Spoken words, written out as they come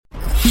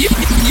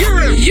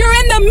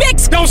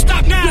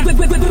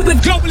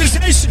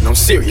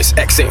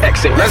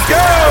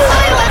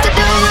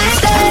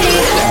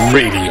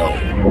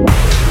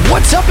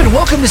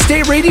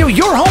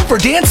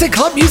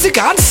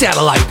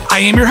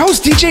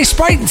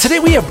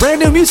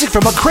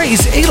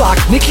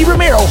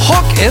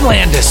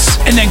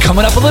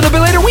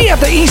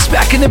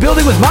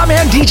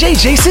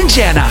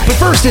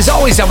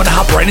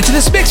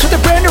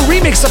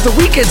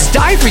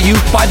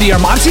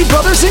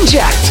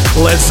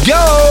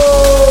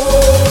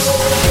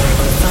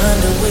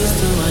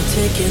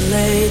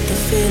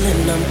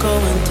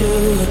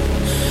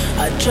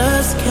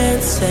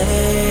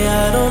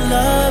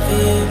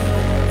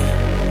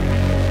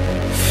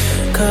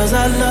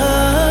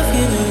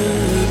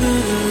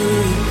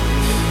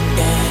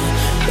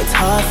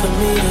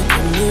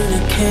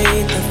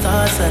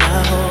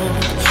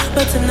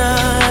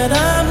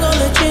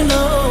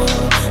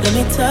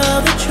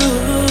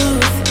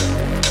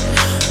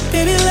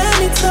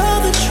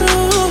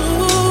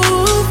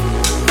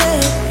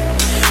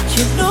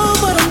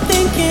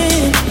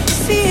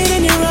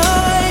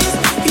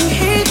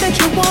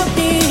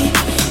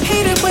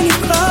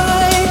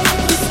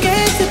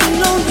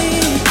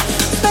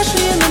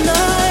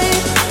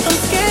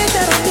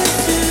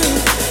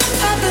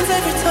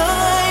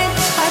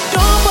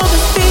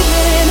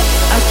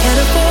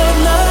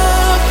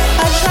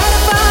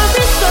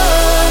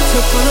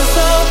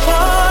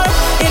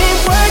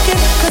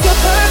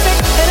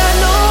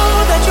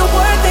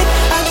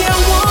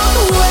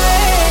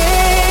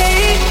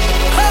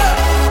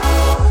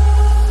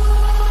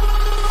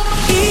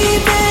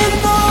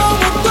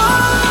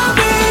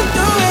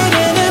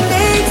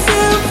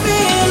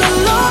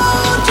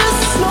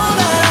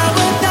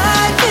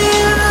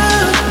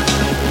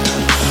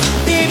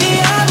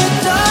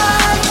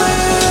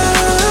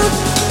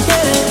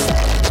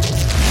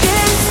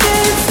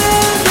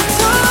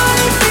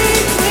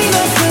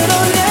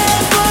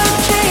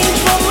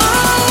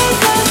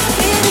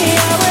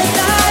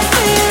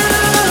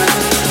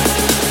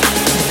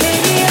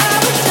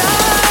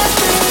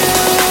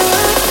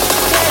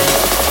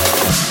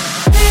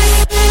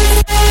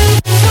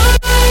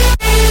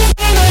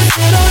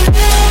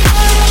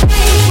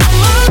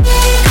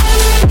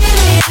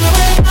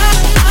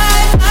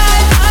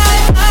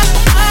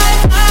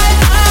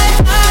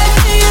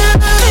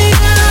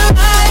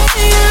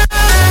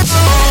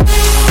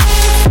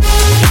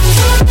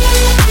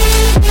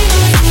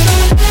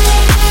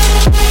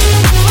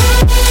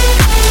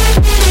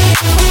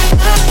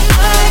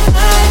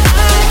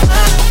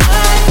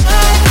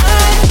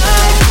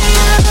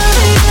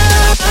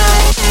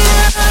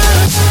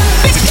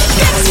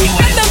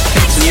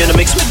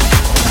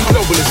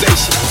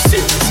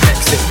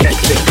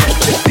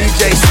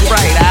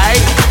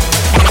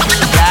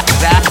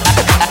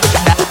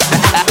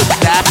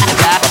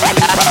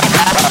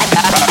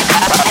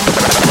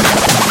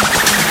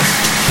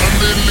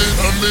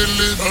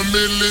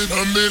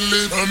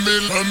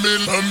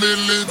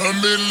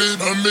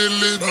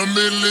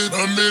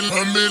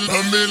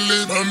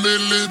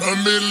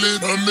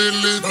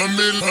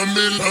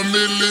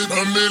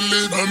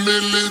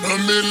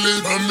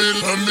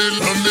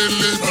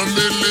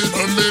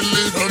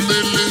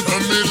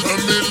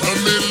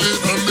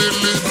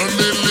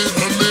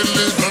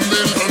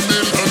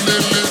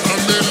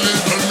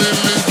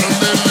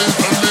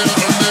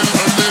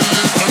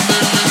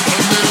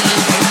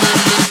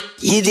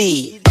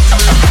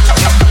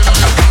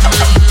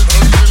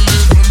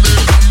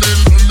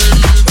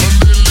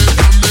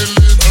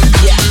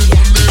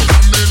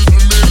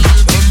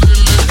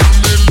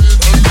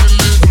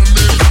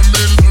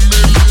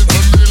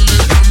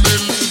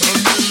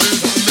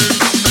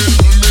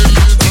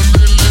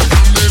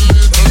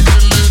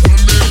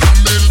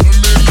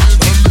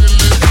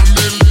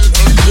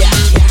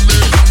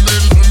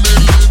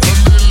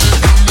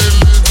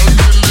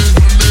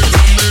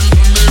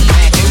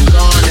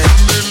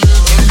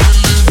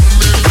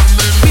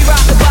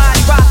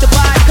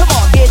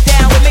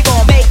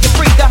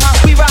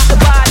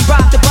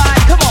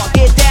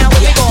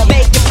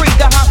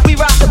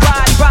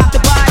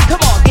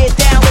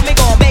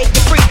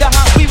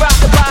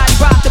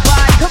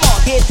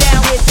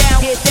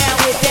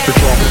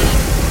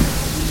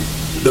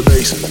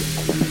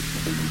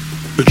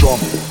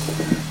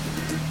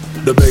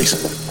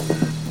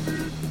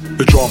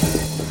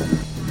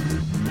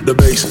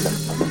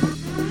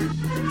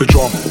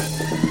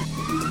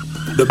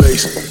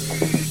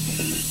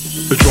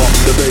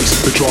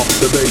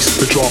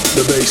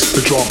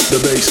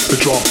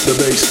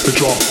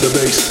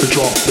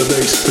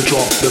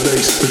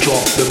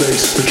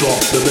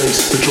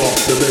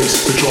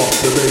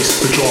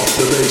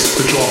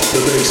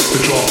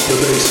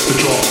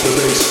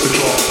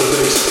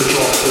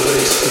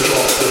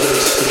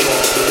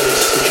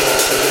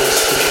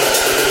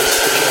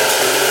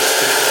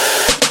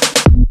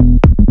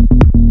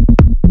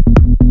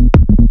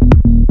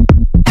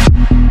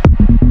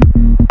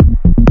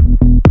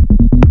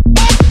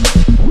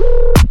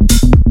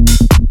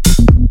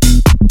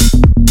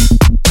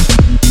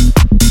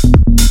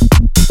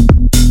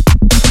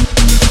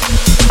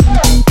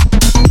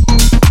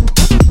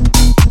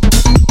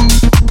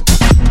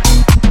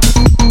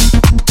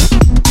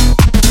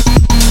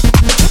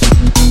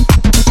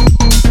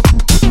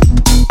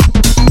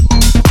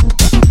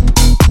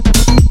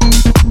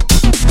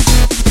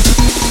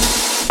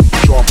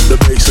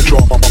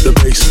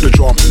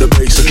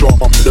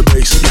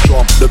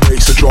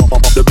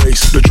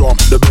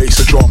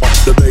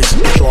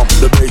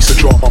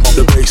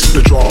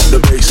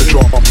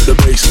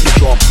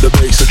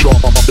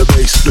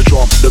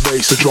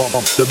bass, the drum,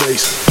 the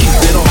bass. Keep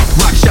it on,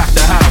 rock, shock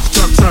the house,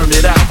 turn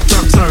it out,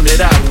 turn it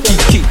out.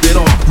 Keep it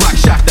on, rock,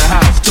 shock the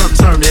house,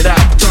 turn it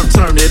out,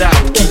 turn it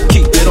out.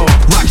 Keep it on,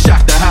 rock,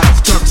 shock the house,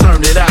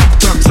 turn it out,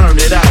 turn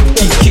it out.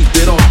 Keep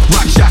it on,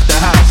 rock, shock the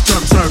house,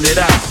 turn it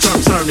out,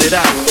 turn it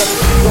out.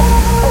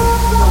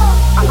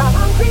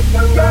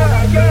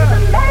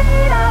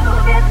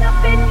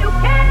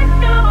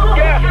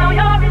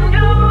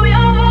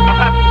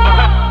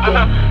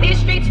 These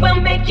streets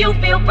will make you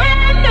feel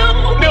brand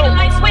new. The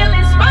lights will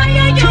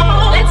inspire you.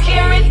 Let's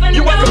hear it for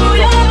New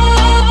York.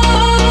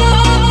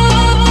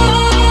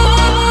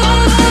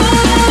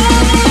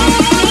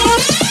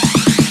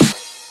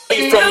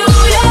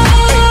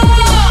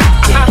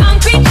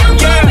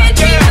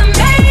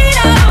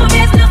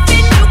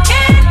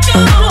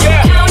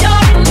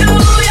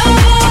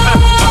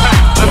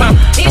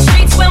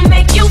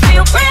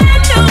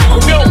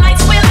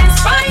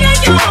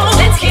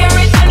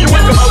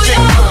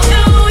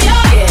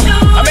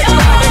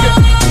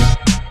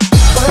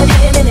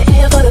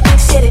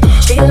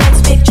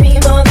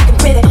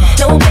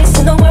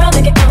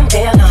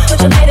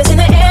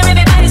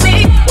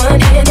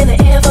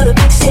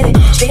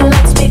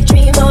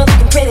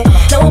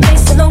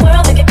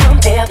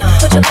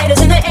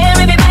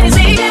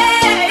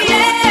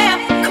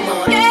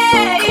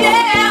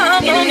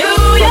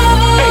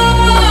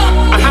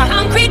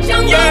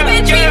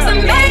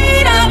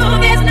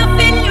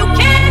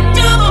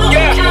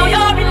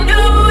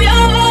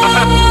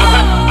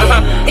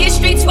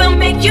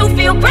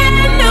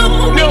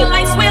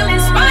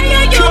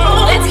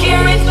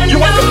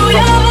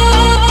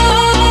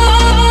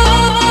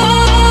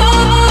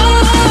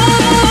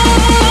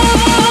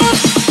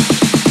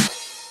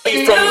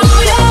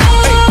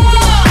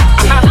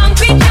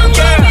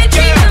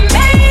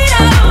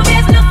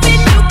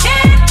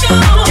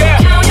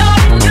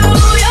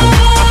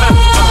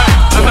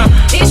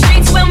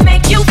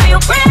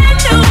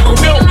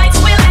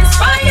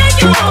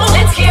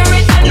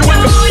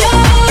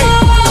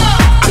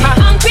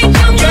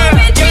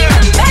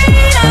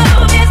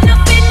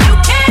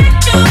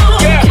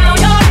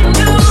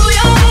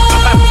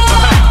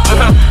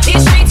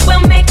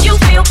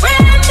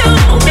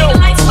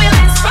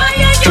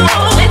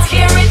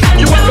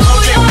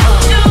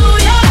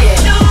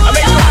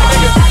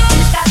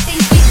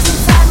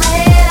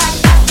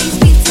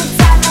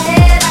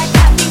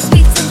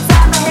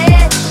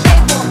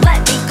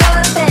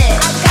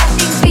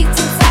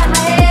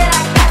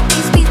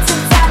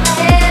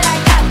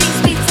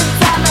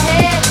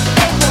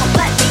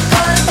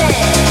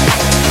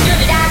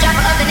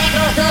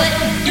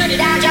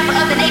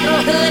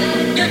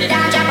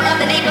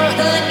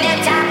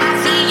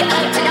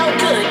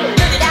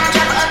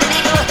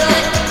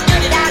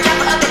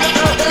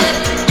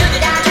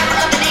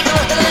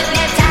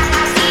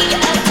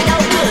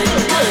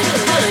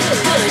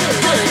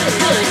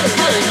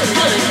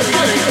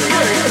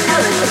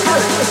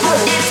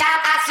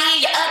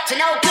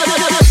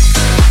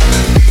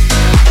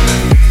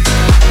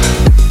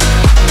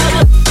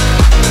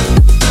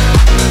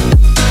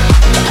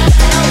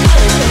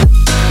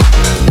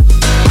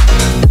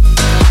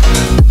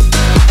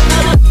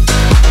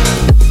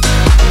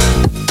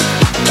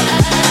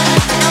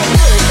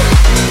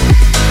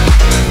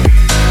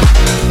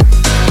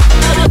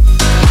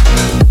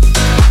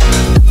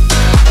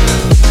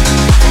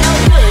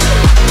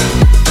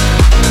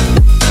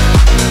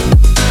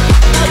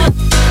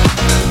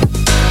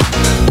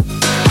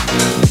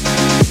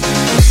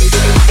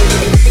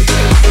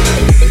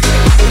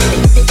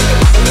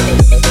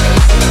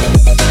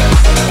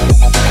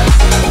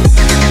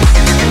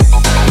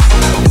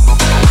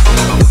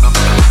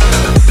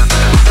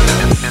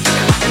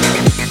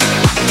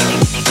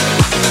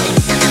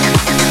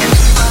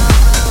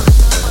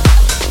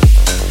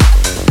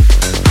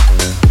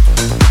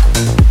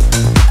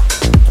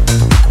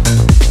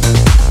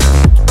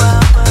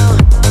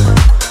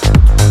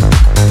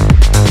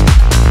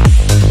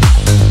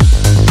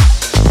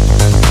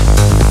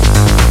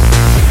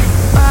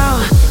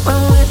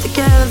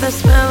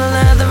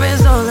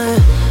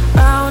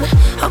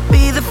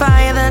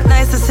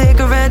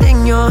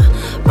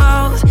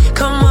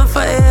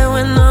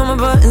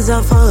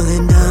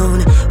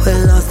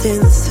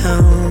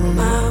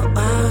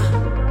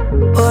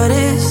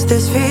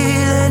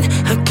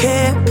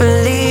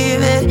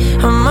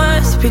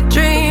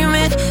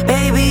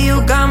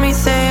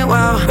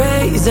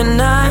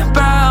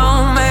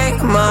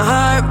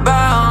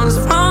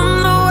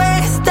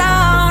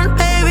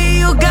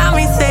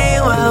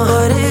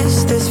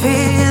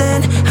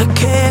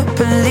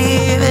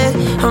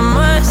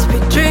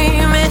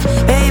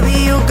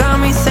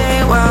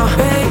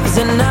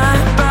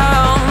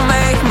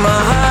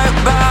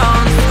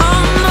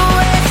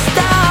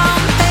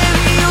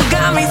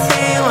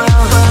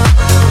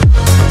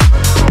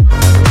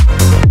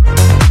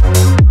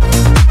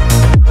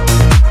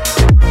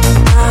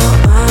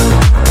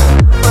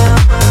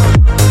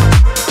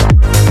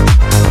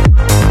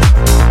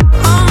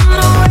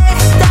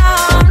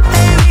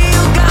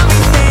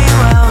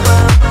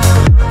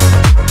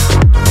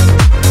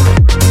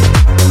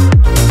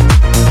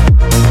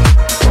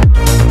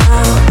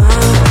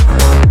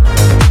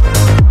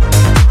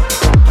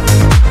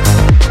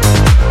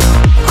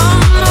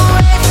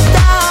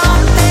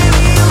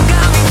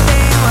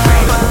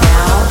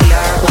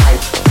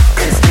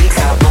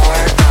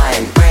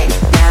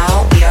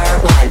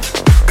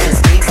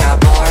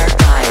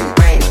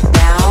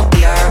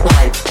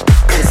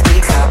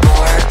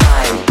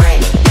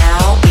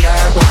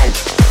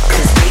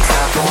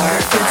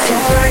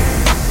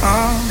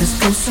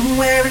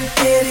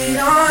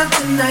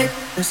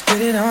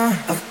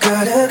 I've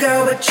got a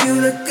girl, but you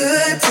look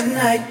good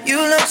tonight. You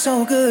look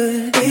so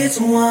good. It's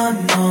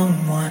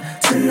one-on-one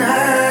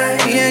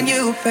tonight. Me and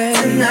you, babe,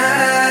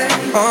 tonight.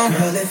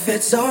 Girl, if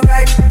it's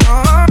alright,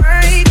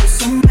 alright.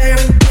 Somewhere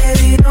and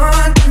get it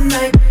on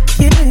tonight.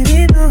 Get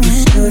it on. You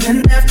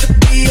shouldn't have to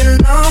be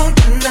alone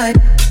tonight.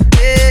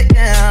 Yeah,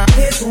 yeah.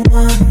 It's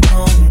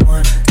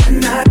one-on-one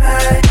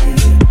tonight.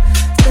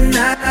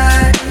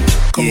 Tonight.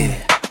 Yeah.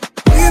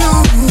 We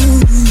know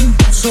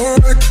it's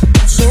alright,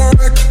 it's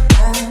alright.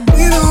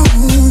 We know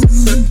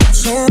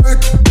it's alright.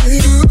 We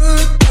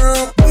good,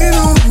 girl. We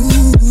know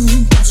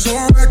it's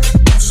alright,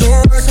 it's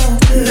alright. So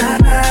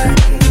tonight,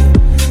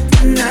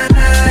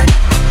 tonight,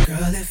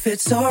 girl, if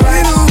it's alright. We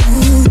know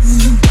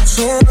it's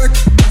alright,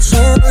 it's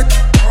alright.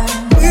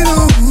 We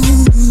know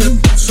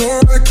it's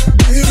alright.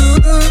 We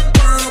good,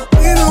 girl.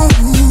 We know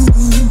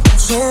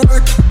it's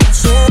alright,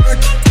 it's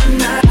alright.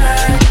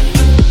 Tonight,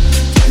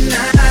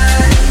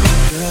 tonight,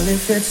 girl,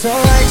 if it's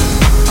alright,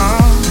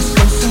 let's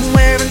go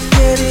somewhere and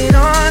get it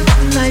on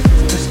tonight.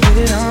 Let's get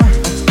it on.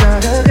 I've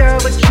got a girl,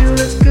 but you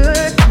look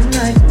good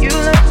tonight. You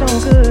look so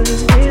good.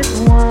 It's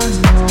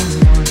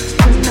one-on-one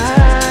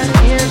tonight.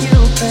 Yeah, you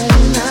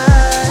better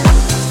not.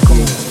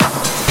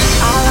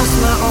 I lost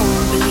my own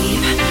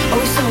belief.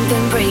 Oh,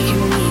 something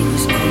breaking me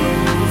was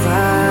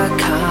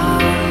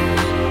overcome.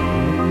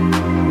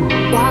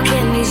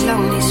 Walking these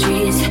lonely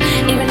streets,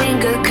 even in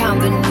good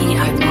company, I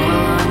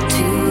want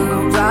to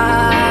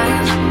run.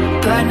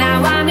 But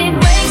now I'm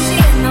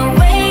embracing the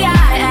way I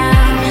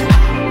am.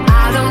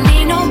 I don't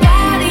need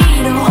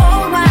nobody to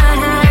hold my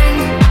hand.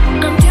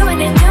 I'm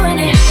doing it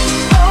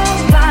all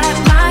by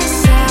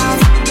myself.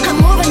 I'm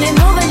moving it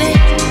all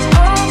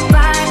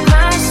by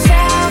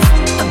myself.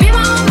 I'll be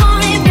my own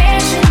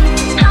motivation.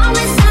 I'll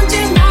listen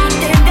to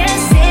nothing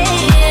they're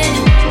saying.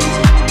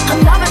 I'm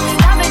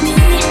loving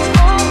me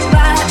all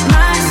by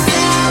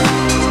myself.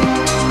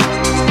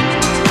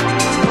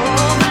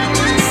 All by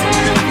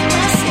myself,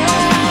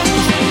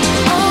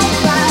 all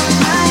by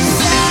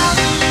myself. All by myself.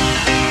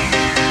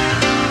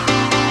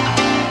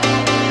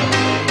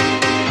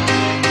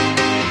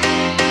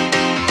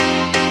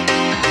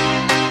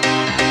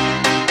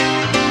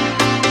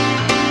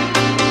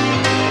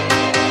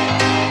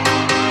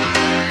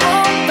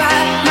 All by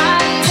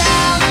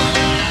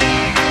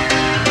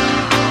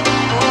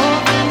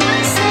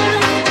myself,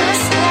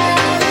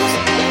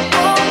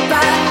 all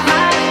by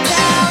myself.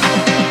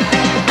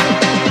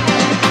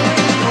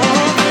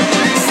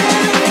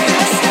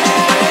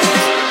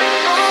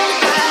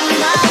 All by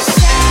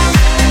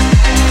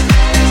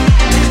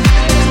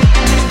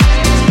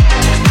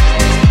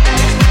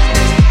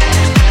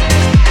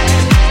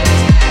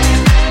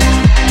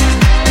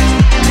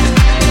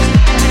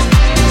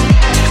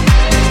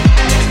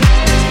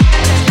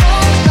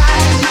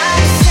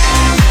myself.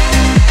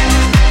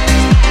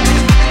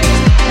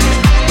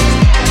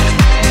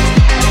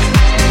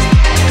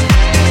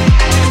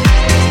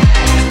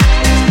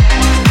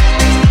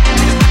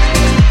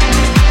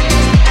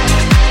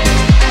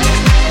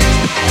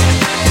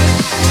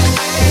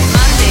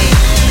 Monday,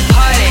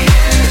 party.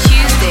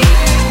 Tuesday,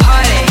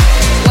 party.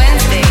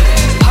 Wednesday,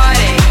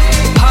 party.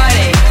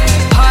 Party,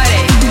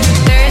 party.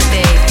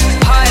 Thursday,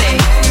 party.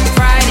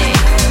 Friday,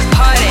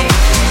 party.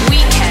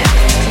 Weekend,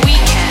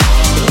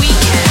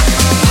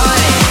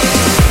 party.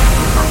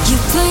 You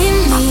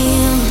blame me,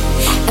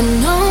 I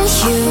know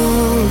you.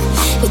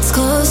 It's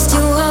close to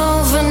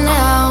over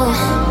now.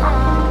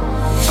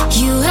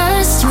 You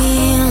asked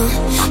me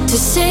to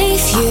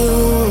save you,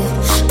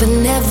 but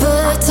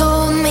never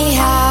told me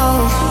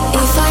how.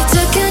 If I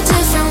took a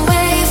different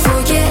way,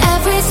 forget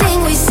everything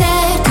we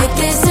said, could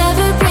this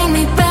ever bring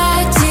me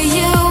back to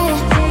you?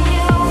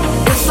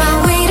 If I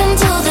wait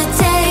until the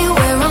day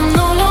where I'm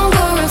no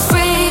longer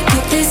afraid,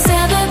 could this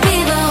ever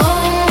be the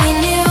home we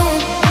knew?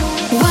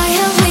 Why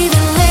have we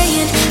been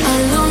laying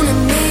alone at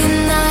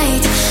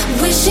midnight,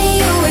 wishing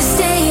you were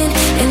staying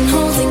and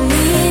holding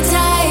me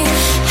tight?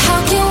 How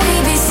can we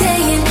be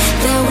saying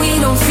that we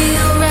don't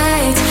feel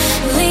right,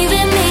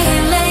 leaving me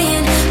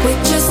laying with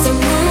just the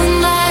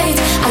moonlight,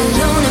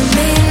 alone at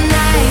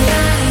midnight?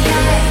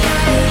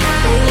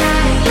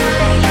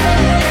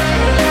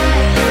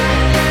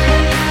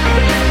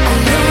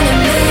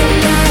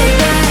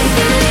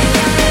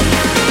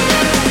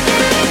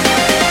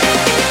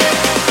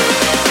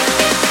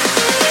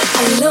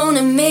 Alone at midnight. Alone at midnight. Alone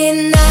at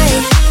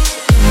midnight.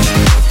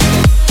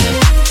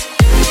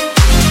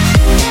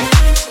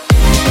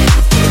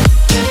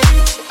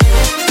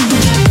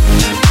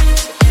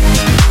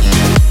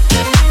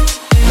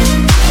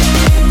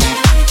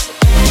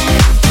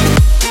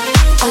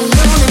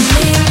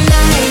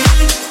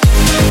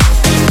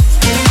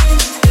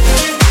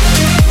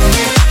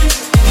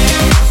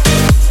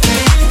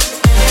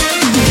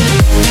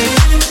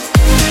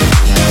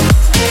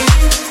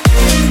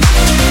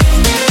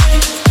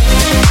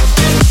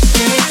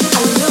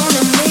 Alone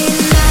at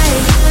midnight.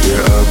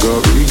 Yeah, I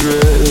got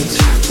regrets,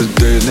 but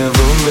they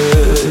never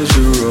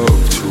measure up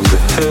to the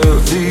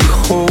heavy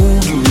hole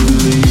you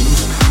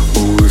leave.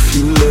 Or if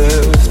you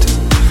left,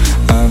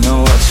 I know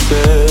I'd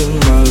spend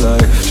my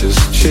life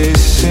just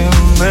chasing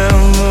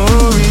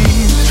memories.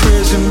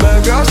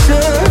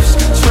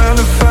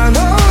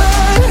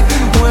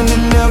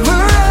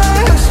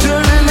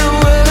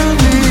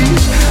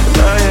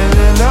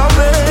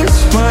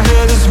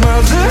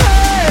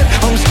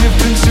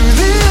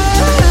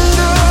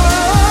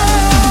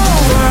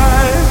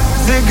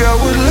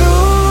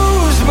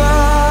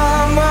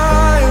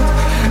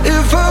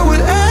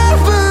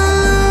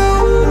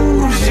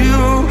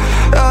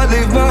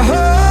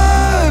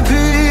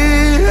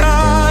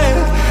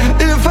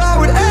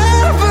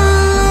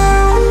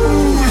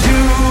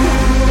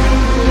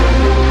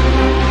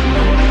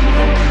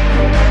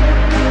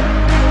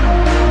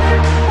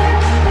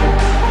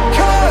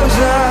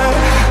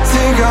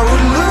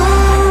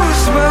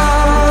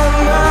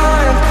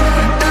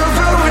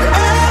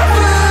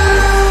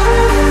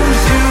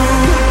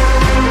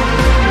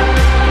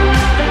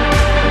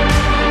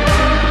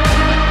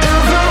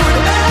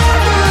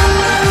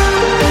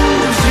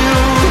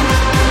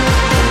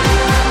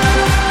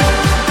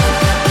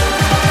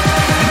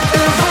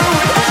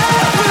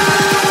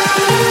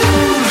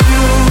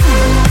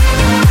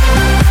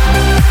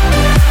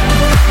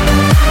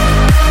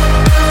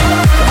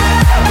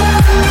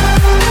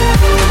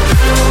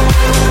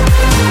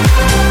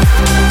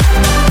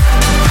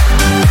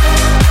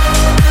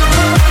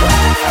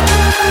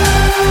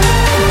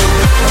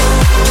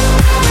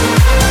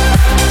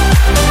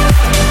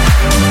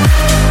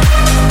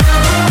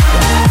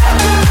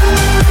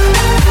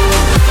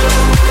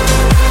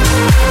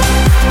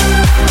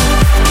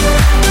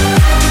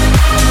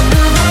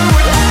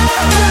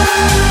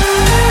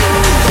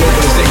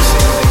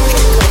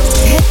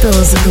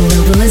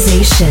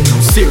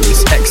 Selection.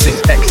 Serious Xing.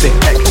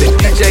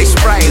 DJ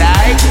Sprite,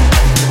 aight?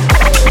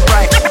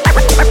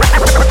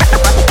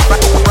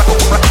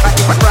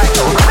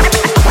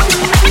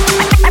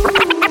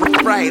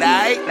 Right,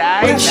 aight?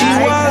 When she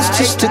was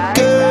just a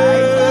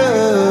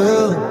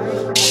girl,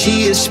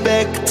 she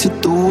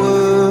expected the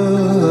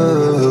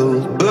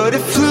world, but it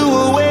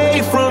flew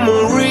away from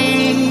her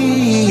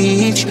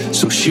reach.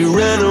 So she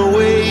ran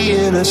away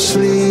in her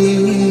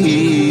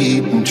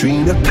sleep and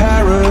dreamed of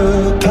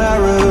paradise,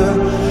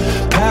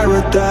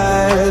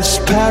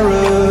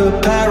 paradise,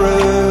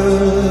 paradise.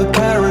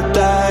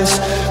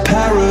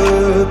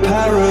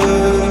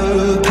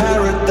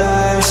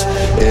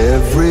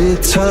 Every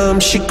time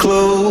she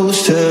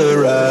closed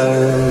her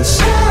eyes.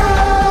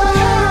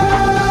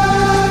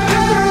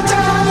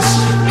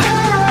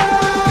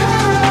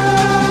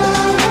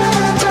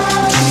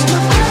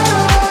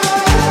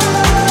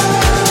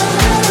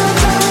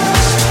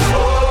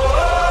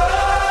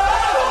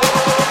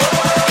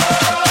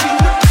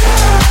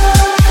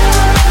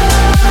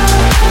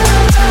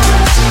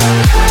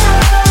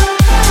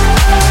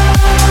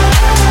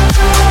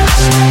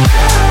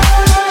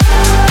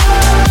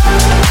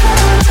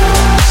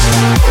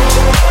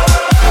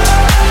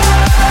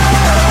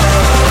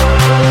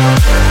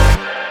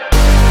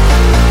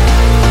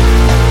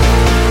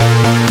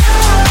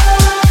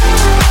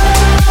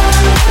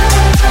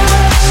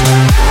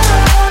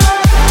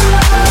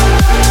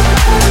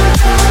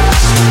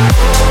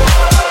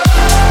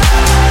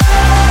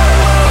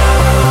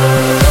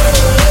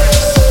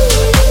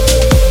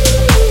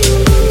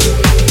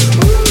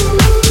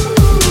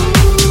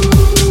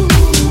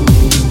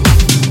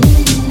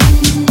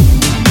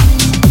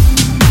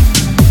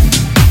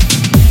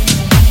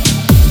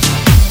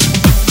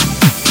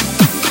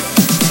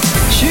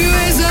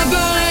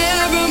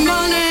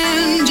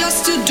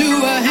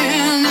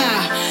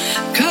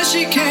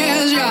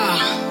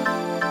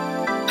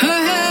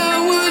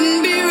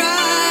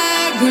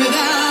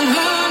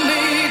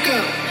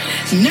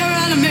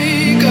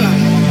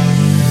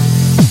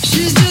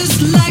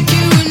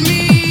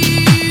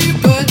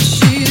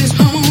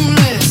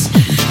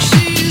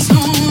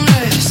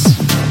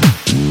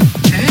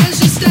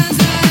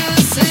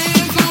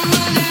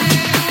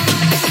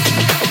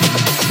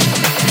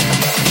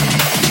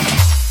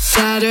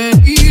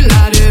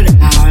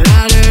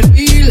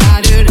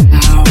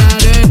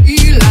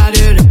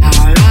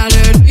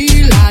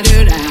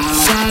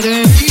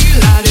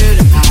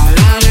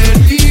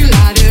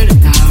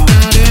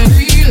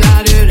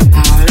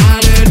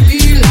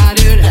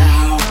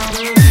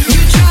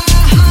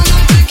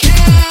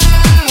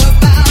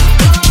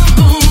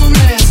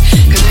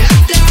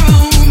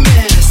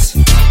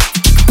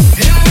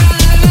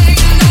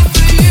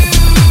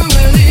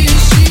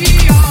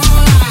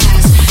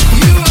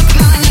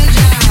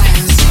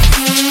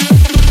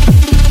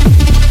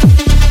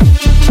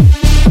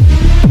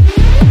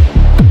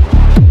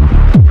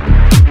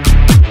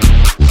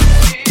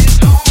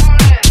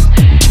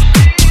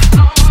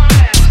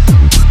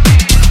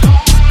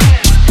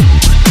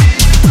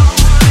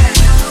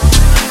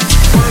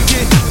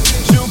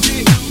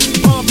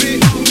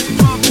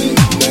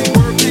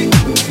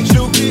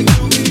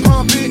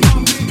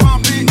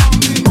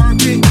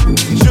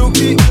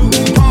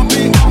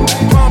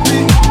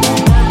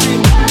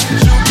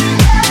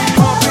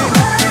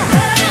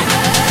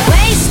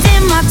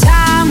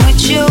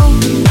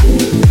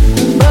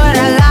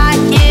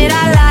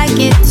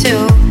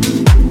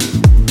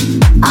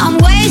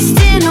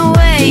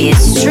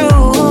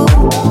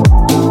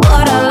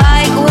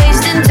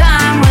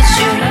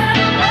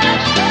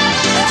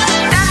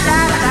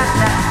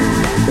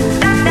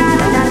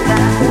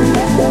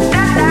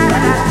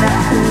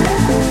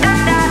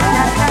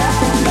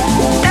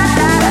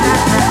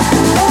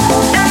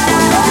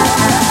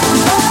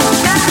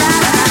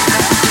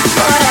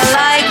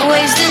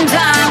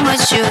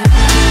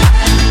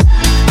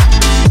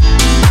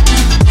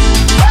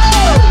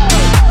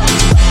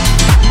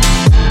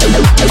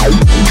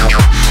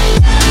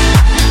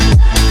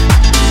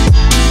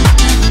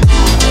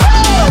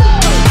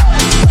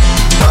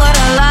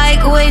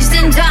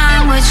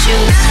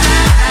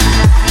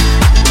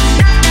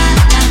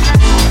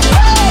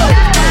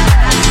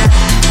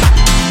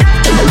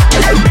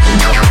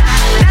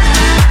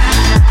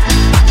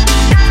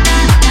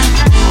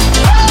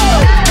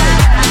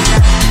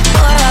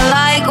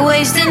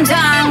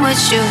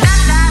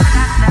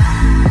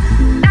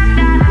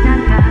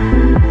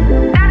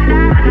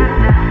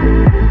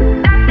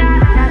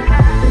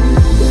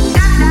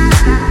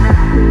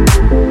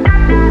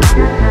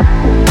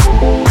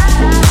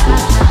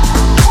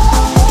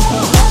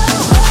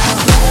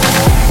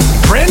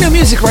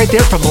 Right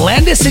there from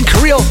Landis and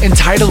Creel,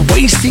 entitled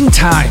Wasting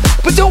Time.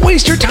 But don't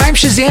waste your time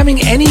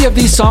shazamming any of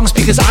these songs,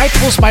 because I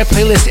post my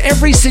playlist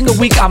every single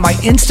week on my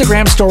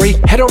Instagram story.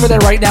 Head over there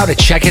right now to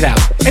check it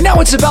out. And now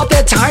it's about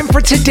that time for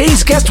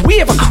today's guest. We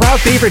have a crowd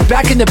favorite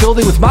back in the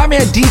building with my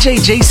man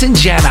DJ Jason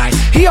Jani.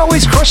 He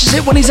always crushes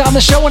it when he's on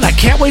the show, and I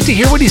can't wait to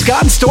hear what he's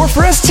got in store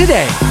for us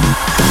today.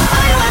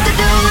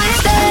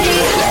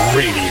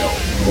 Radio.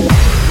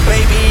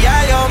 Baby,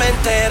 ya yo me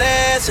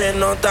enteré, se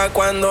nota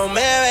cuando me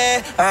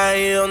ves.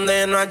 Ahí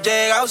donde no has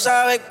llegado,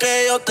 sabes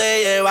que yo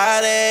te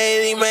llevaré.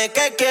 Y dime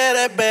qué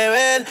quieres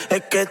beber,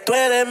 es que tú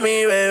eres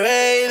mi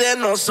bebé. Y de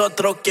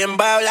nosotros, ¿quién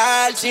va a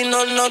hablar si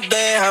no nos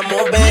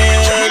dejamos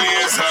ver?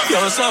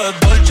 Yo soy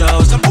dolce, a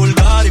veces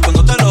vulgar. Y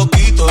cuando te lo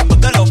quito, después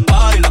de los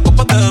paris, las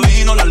copas de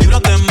vino, las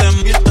libras de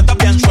y tú estás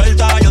bien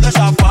suelta, yo de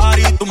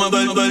safari. Tú me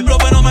ves el flow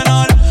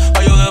fenomenal,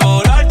 pa' yo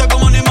devorarte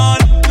como animal.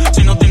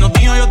 Si no tienes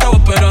tío, yo te voy a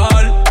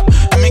esperar.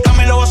 En mi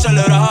cama y lo voy a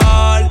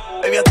acelerar.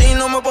 Baby, a ti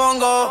no me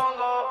pongo,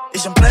 y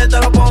siempre te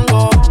lo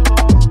pongo.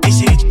 Y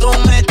si tú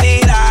me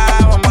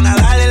tiras, vamos a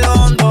nadar el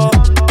hondo.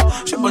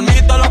 Si por mí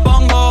te lo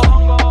pongo,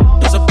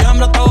 de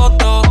septiembre hasta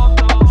agosto.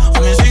 A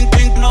mí sin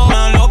kink no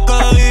me lo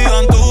que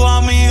digan tu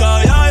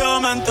amiga. Ya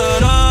yo me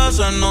enteré,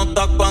 se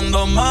nota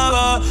cuando me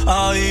ves.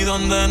 Ahí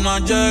donde no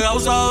has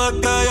llegado,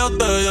 sabes que yo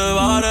te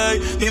llevaré.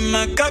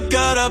 Dime qué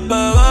quieres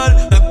beber,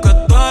 es que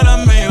tú eres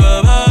mi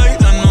bebé.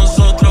 Y de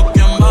nosotros,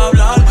 ¿quién va a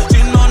hablar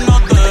si no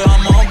nos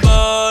dejamos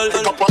ver?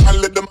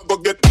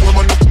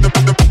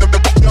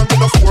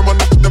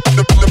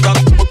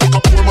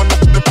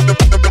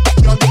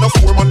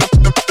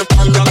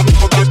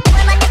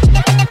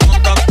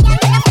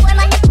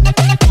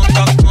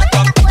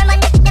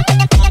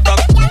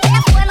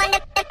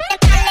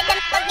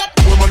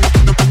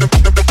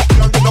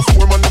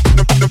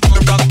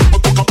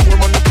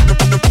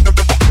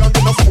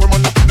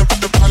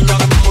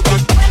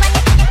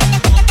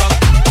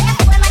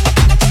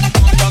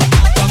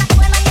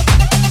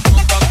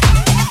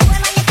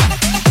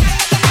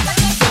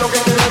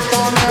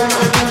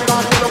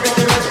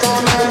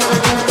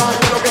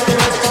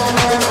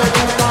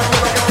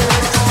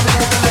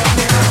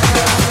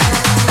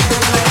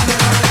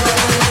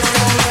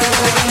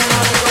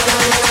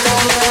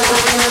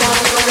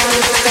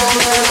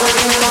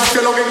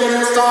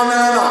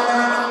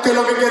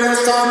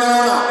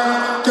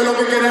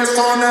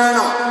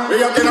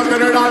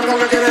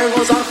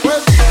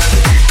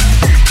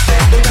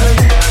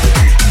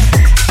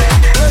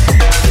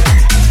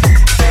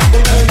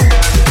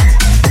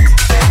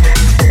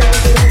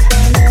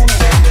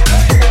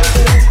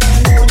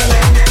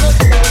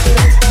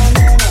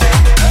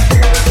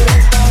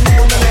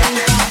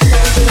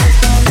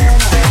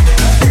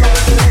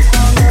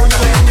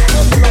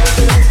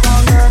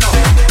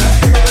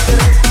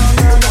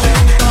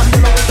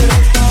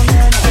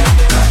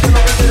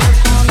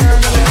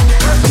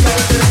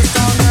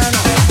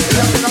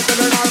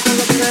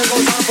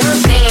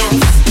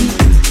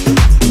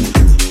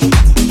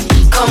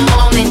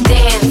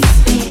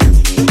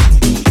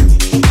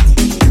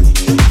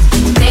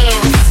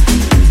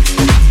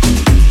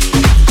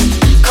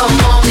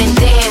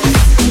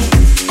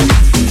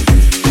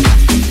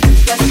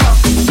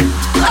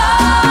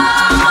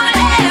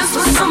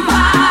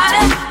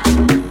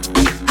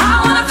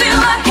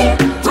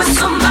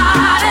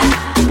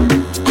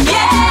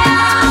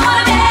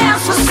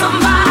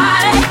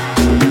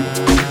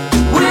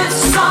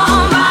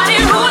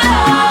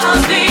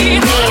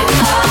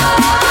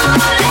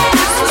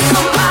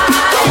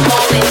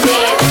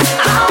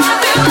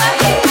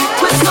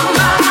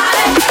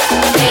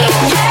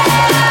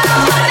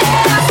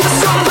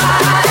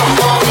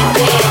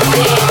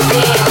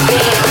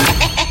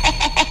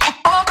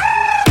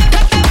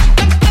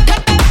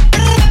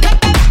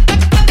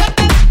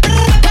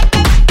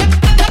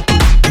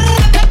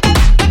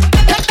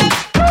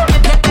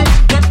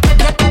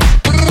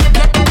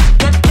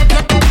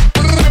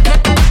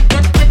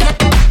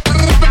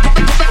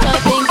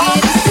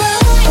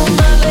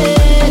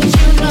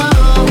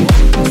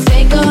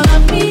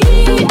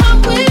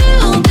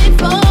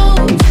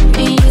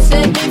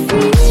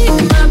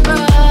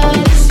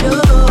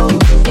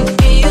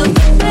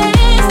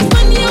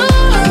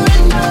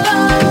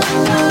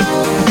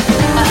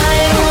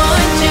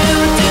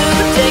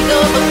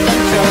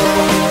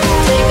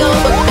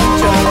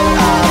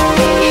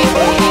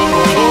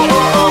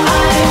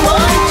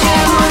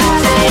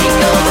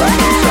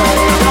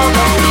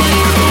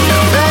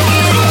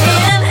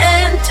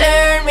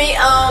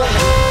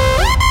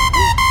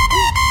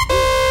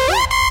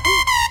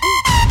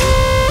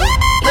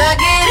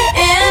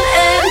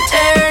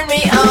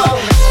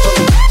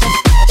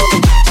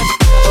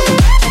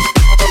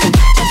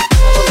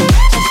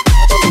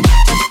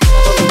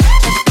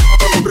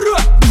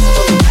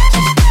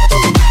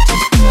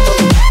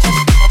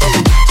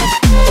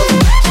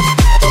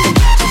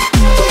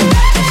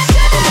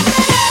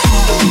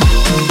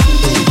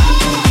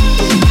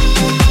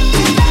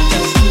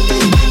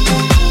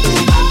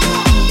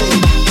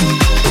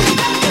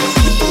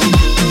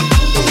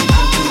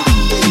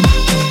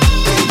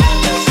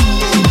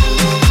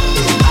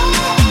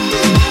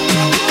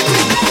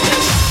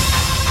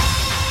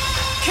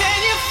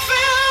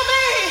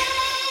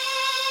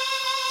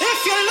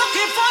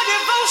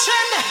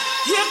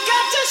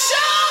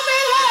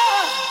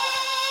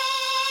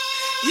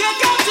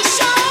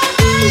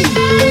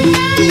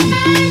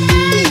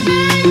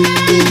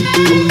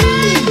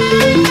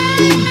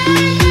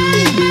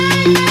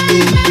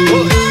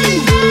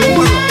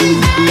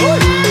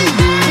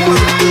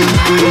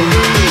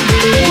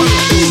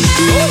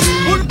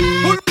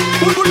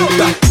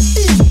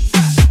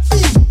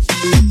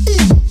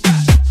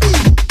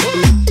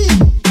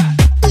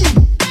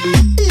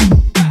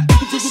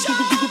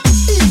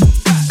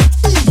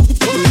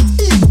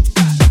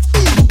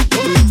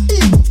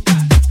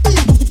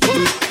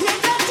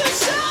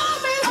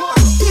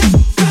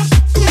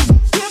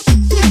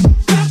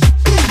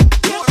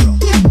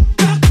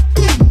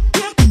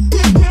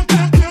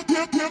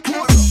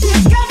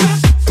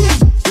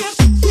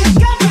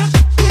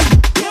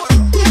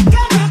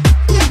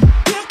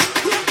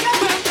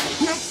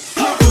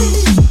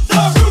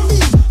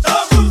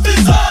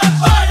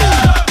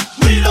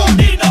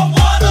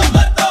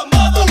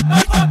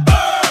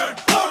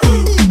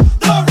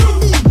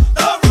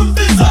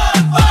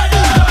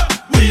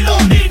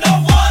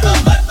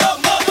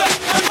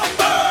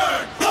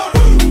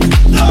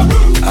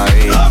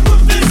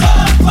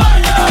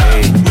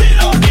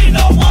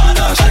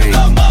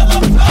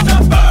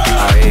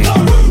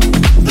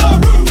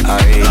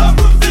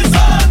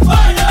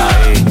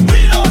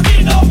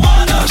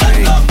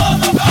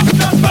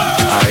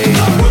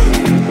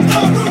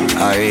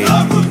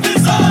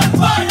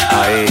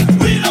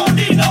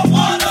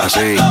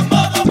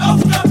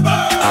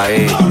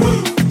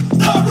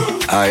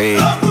 Ahí,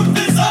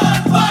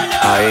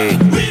 ahí,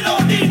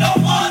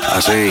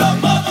 así,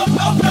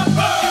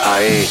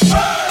 ahí, ahí,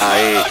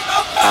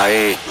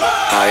 ahí,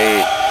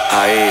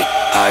 ahí, ahí.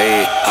 Ahí,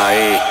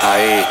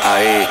 ahí, ahí,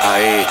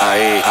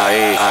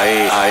 ahí,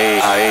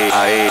 ahí, ahí,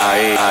 ahí,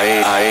 ahí,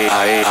 ahí, ahí, ahí,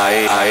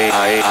 ahí,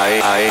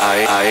 ahí,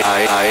 ahí, ahí, ahí,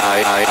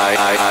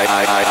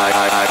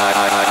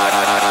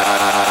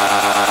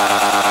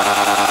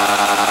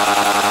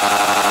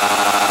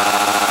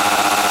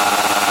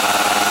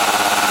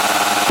 ahí,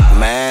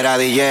 Mira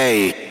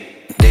DJ,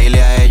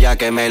 dile a ella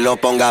que me lo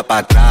ponga pa'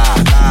 atrás.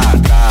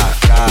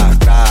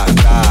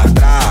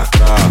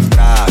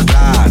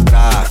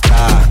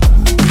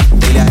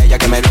 Dile a ella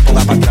que me lo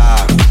ponga pa'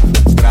 atrás.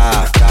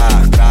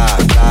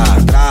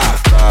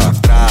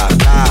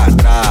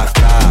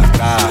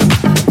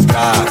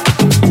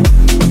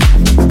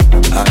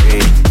 Ahí,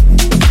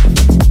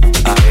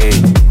 ahí,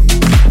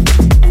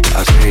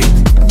 así.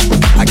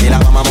 Aquí la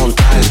vamos a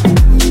montar.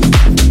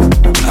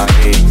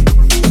 Ahí,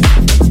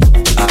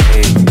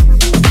 ahí,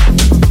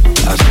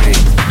 así.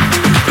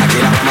 Aquí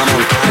la vamos a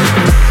montar.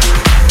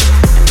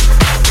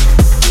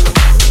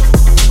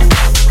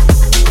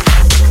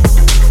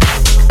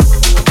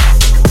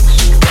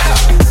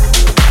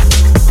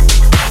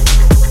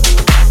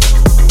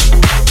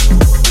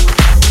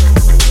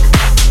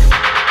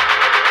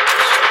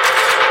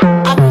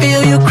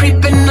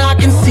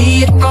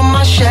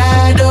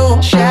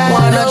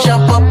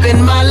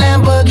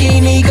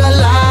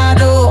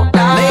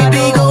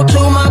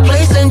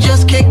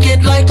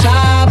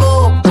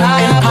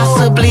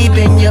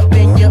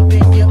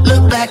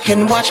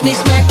 And watch me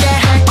smack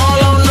that hack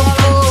all on the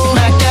floor.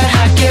 Smack that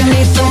hack, give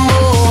me some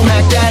more.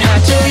 Smack that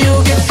hack till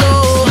you get so.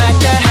 Smack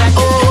that hack,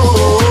 oh.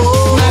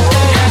 Smack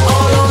that hack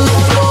all on the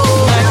floor.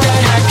 Smack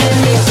that hack, give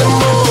me some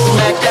more.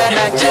 Smack that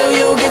hack till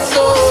you get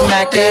so.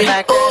 Smack that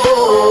hack, oh.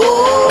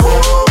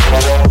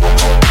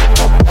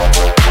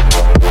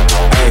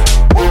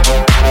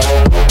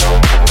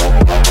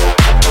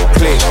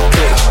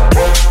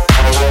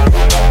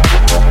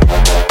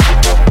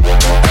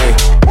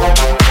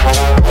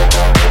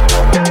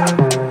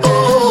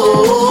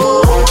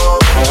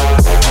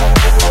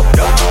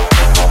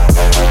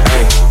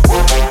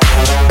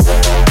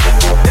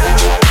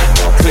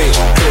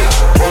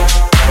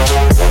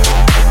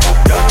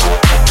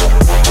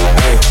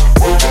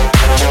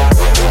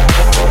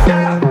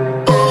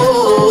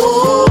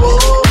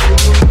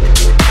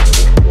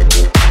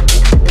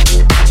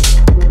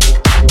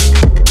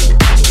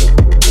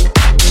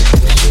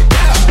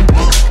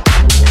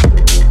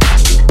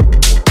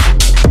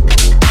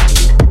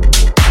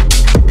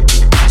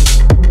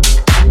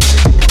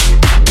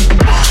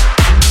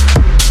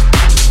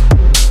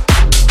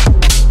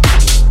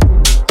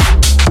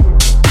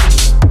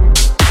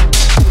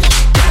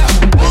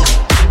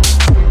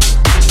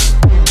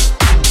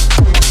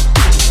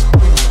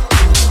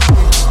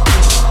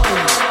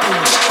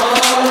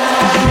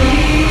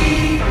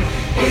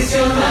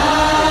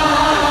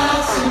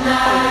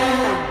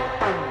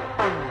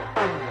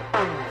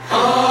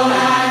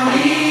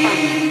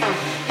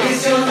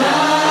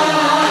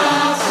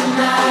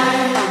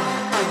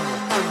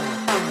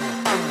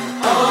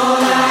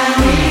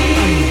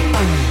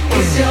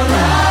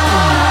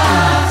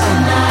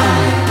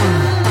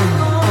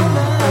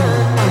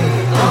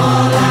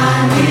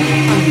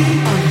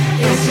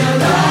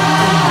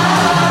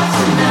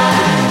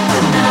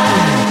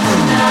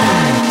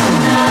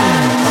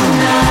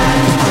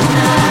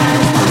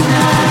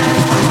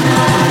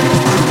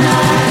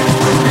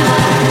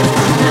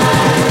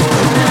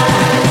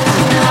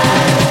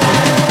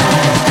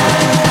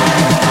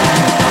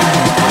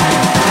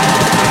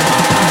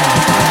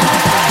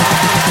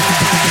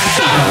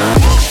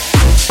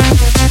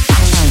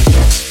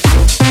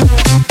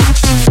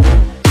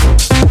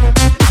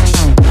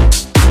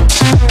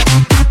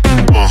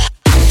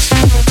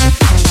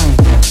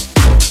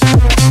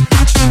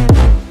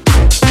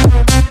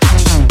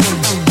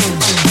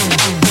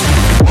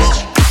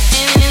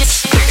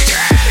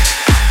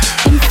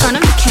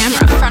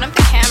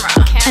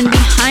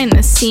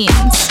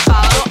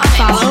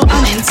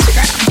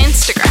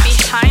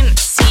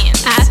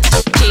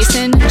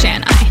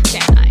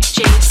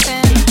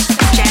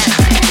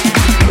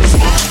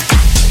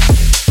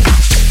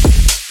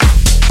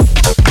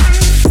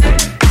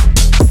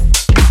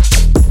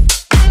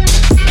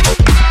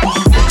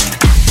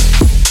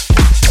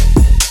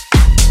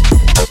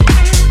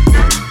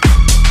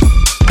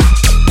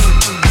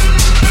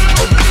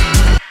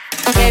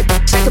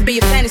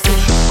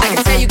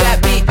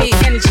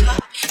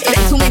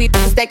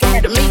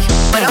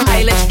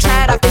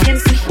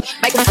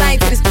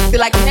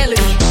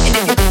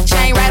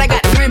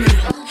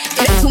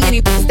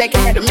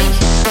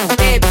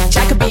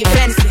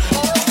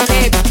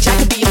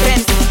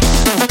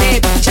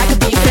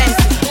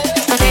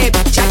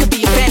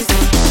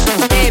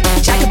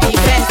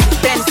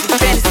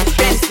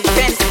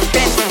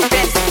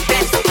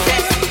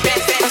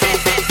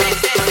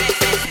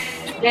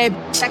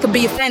 I could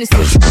be a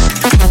fantasy.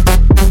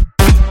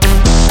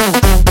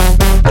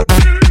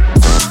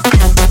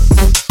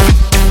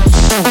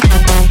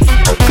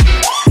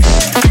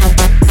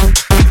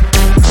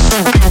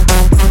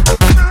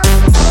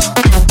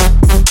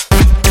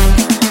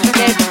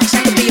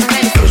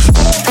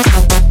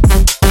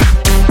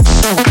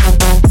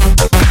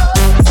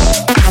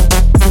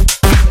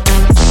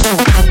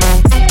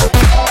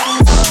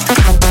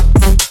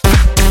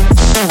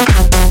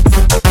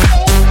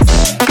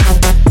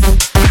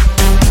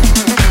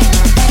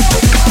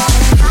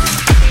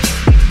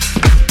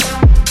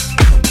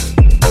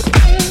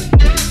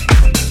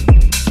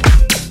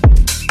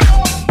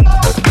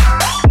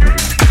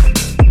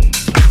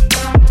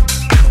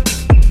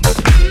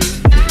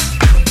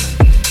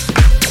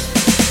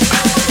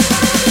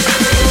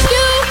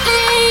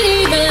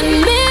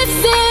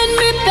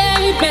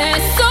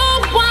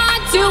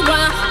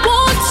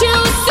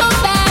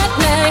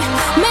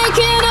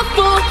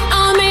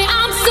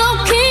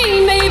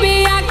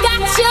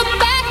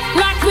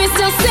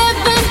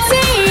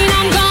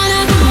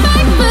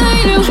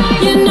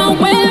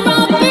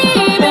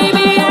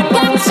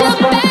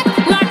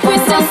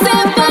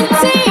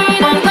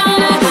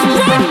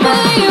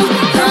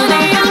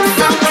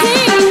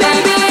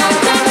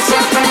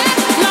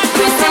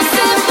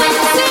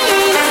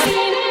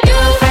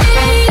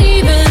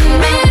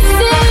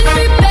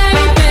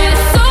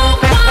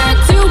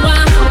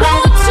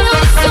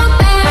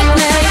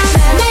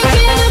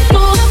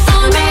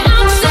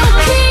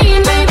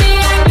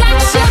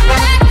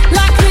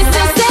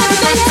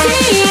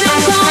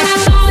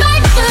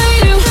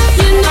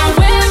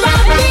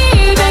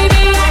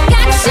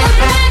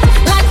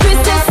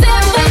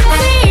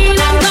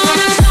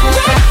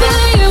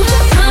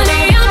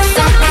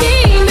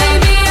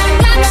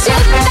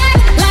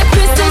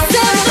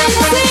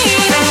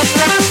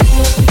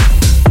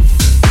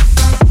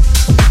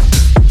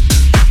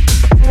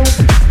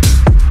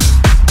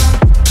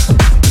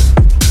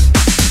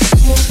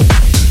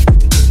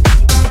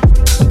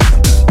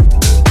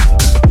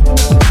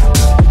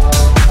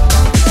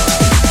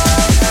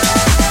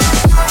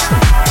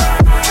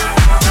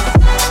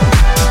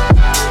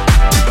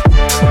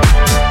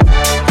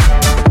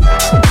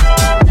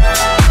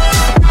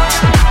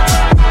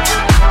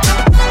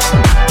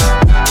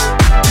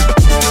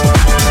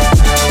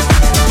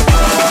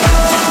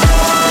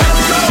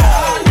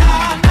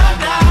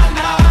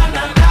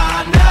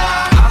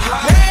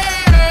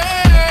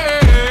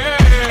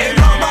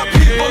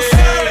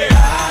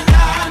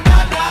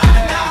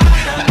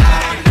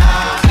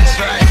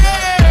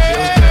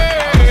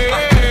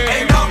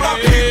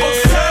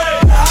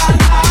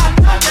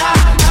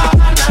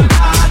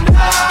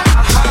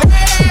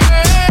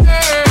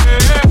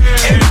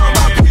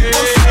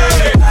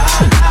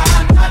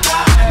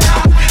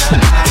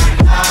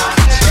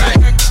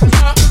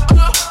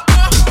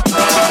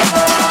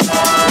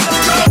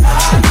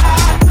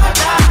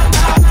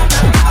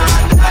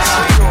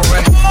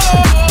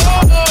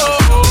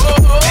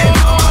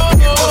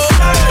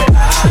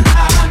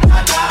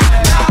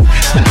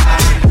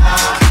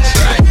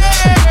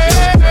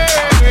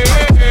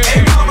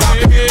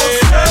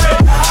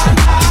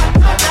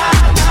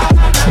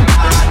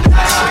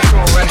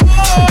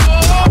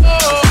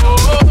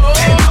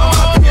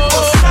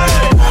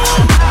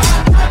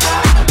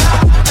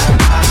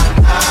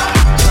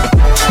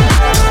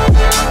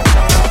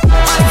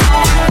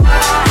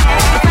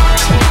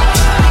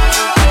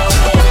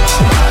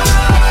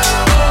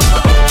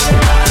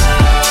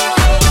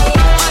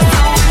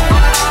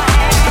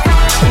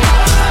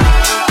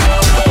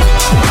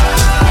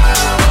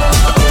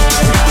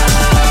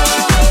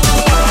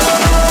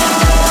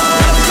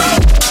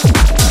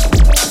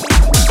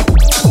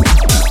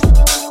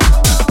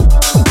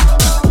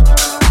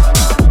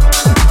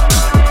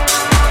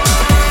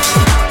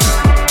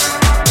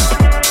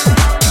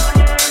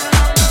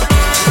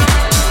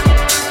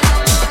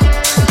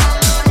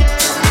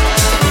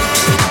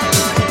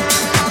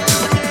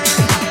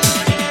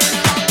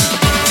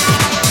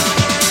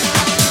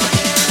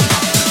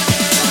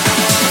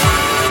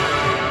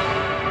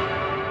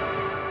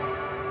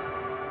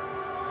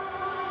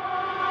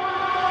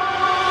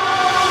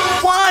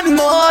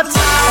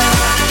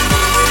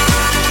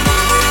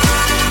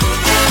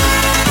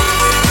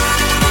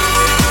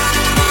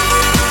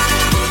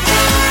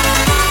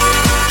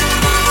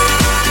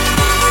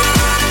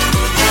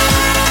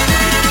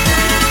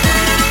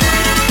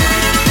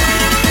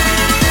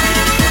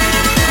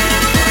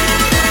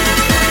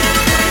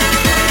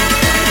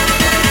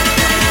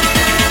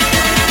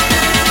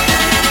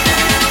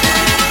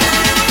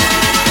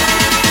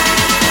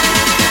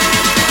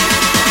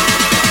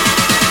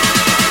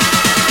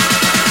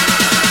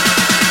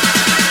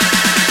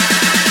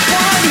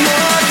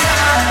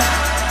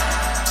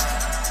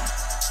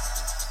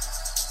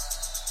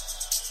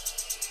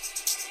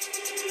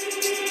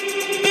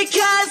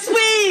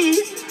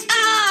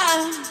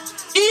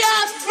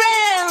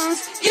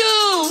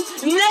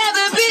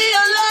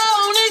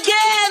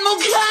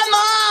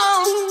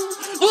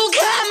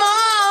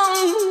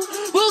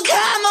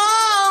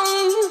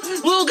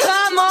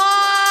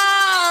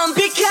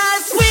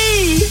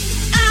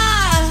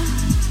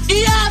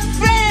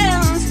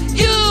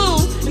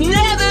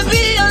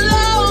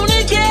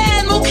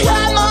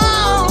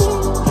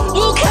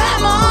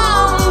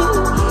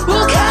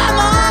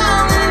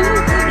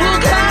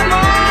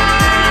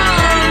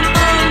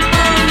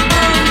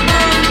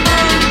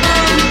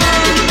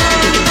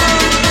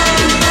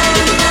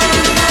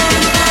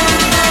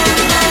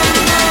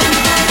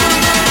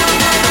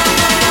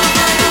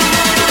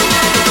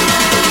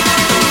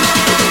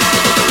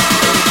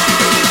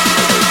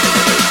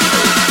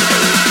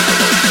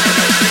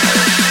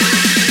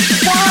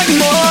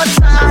 more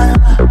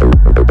time.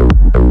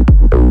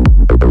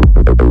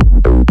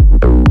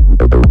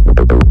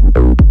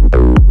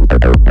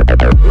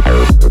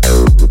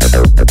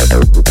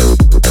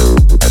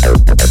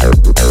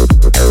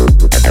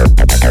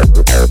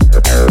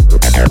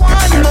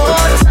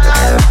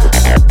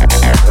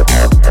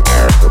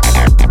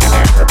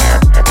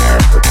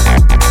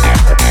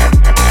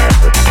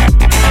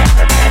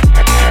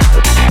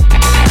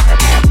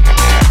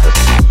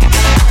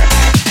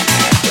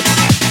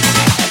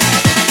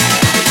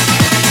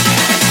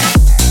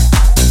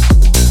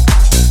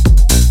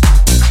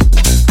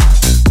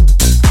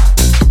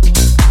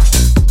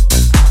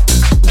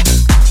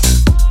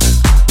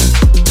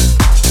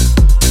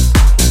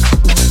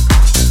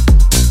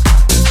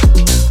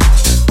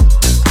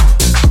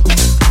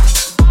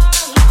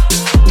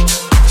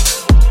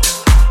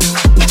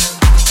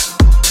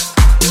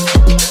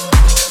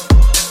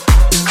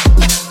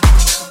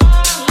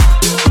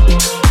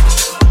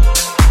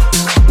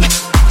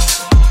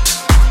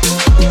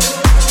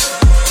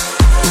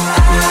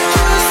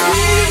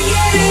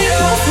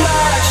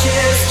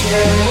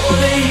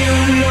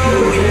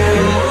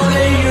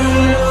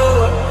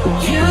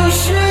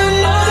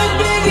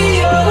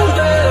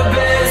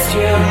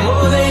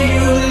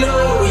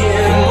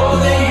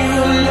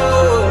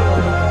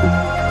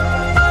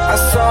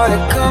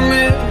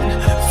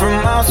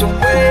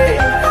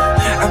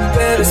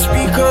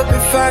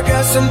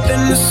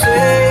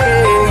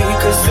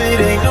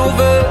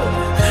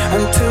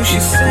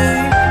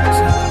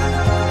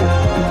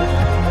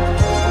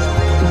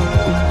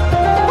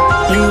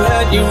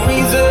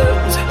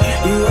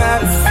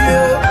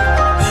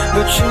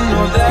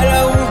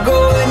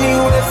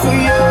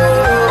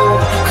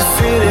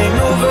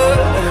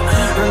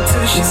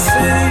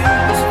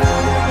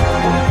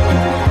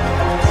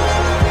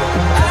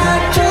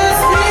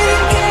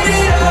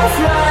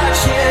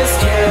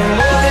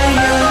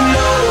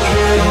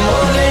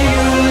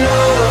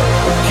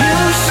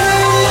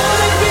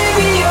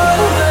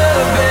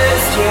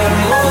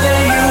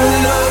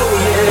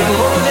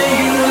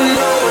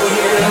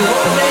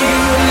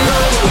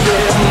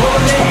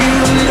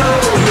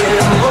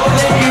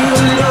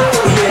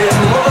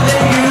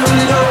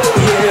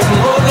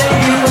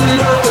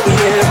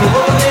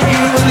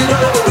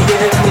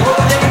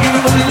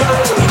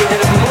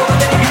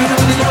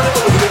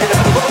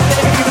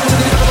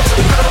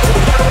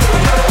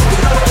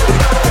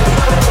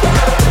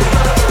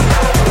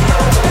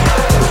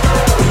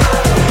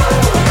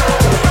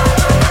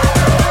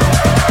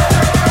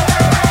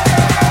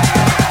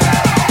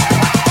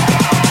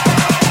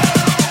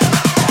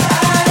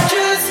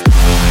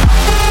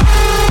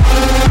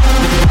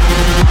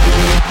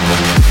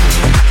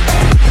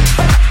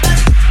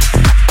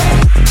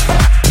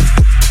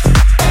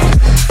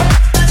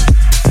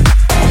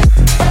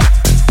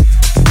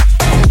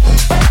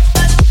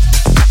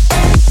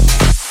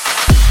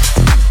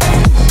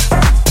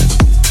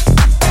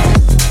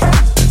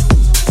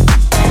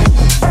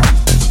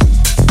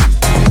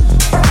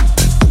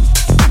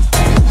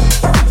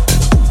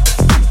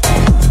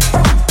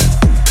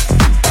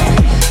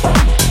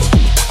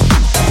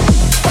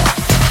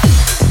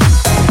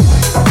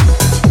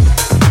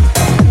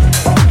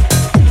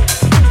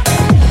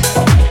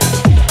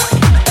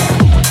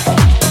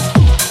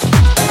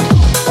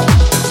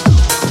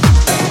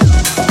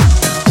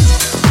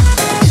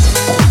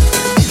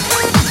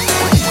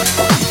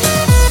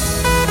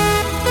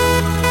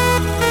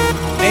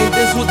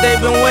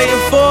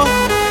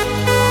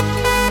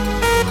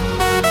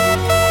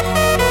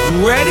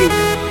 You ready?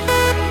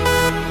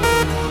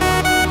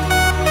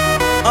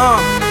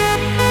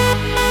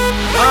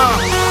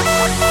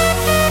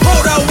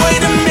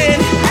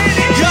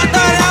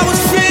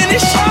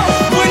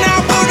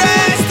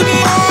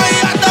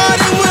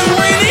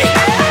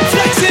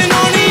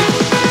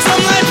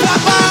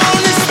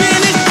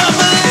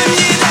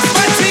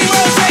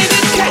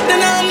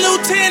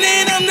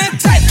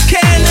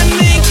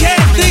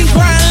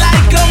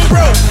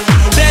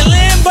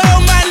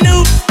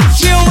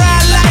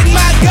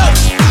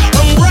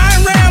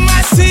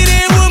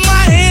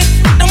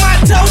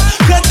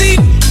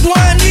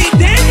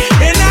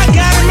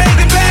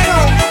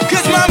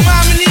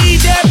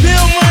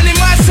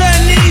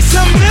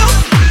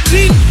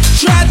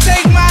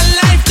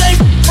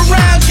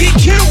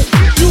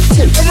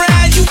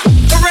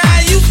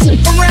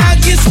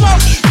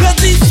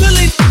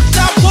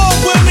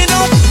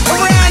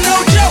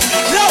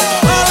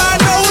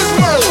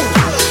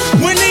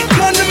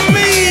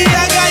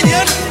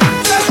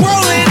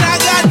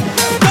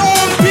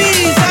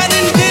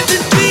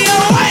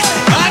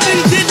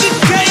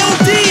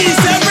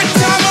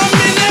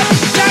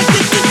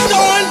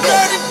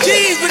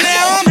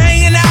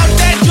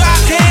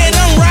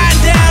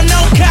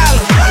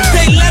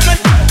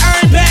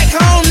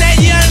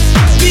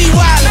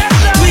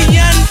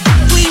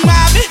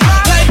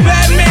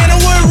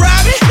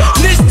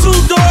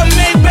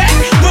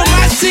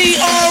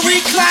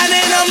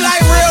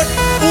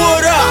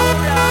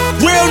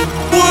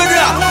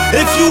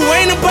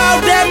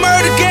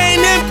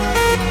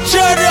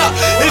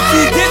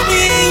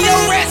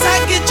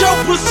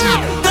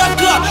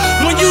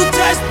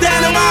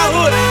 down in my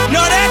hood.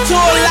 No, that tour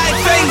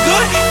life ain't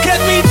good.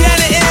 Catch me down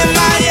in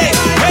MIA.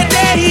 And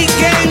that heat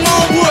game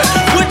on wood.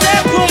 Put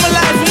that Puma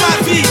life on my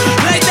feet.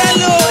 Like that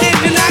little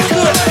engine I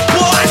could.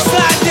 Boy, I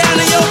slide down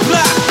in your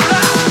block.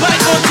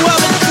 Like on 12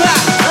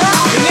 o'clock.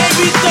 And they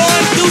be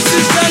throwing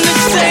deuces on the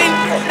same.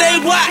 They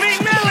watch.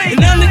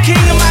 And I'm the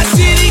king of my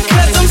city.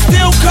 Cause I'm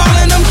still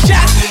calling them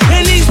shots.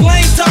 And these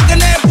lanes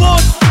talking that bull.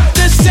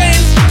 The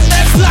same.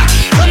 That flock.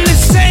 I'm the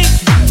same.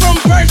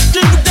 From birth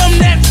to them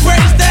that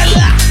praise that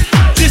lot.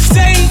 The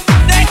same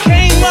that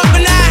came up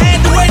and I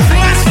had to wait for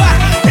my spot.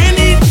 And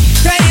he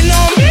hating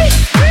on me,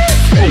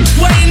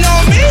 waiting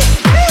on me.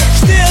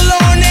 Still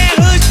on that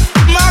hood,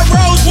 my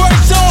rose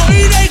works on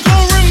E. They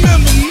gon'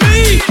 remember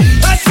me.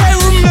 I say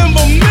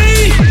remember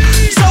me.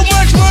 So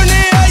much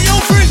money, all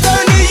your friends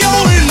turn to your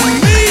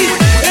enemy.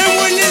 And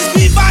when this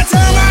beef, I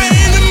turn my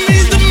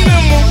enemies to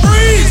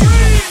memories.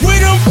 We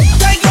them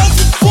take up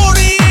to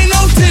 40, ain't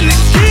no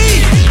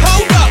Tennessee.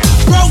 Hold up,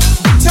 broke,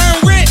 turn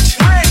rich.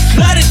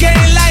 Love the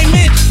game like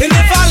Mitch. And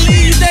if I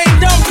leave, they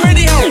dumb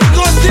pretty hoe.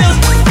 Gon' still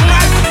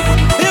my.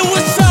 It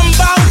was something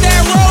about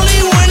that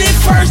rollie when it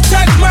first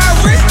touched my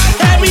wrist.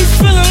 Had me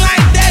feeling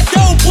like that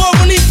dope boy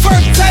when he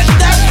first touched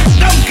that.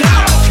 I'm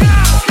gone.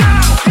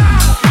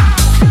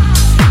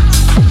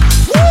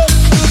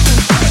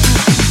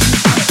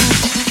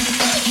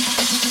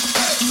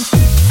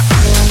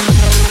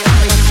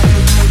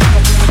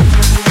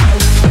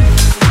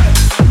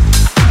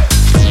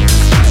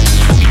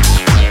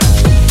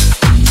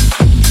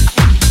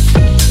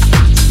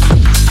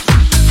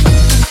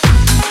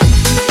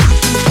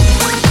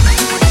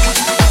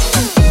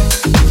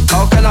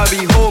 How can I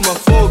be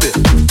homophobic?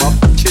 My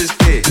bitch is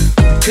gay.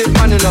 Hit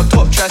man in a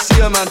top try,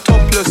 see a man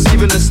topless,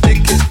 even a stick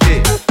is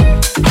gay.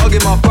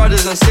 Hugging my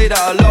brothers and say that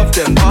I love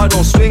them, but I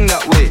don't swing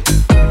that way.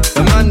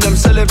 The man them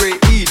celebrate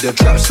Eid, the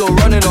trap's still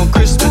running on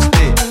Christmas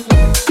Day.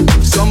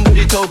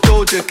 Somebody told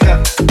Doja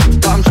Cat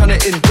that I'm tryna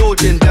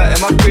indulge in that.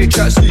 In my grey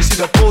tracksuit, you see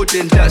the bulge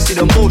in that. See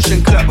the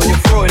motion clap when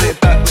you're throwing it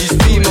back. These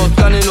females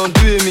planning on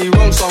doing me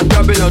wrong, so I'm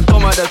grabbing a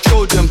dom at the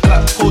Trojan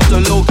pack. Post the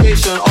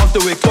location after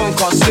we're gone,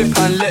 can't slip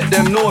and let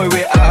them know where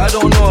we're at. I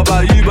don't know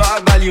about you, but I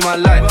value my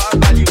life.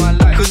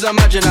 Cause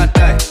imagine I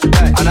die,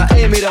 and I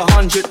ain't made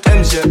 100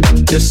 M's yet.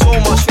 There's so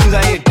much things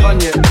I ain't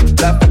done yet.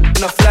 Like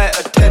in a flight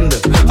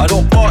attendant. I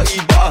don't party,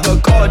 but I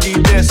heard Cardi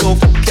there, so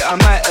fuck it, I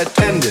might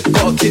attend it.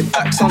 Gotta get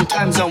back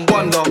sometimes and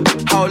wonder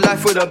how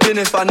life would have been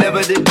if I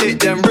never did take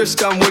them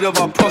risks and would have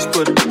I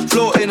prospered.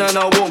 Floating and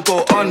I won't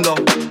go under.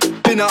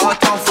 Been out of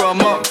town for a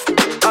month.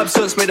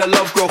 Absence made the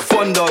love grow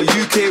fonder.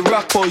 UK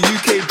rapper,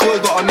 UK boy,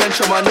 gotta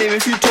mention my name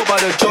if you talk about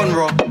the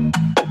genre.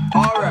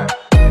 Alright.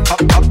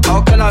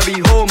 How can I be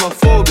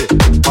homophobic?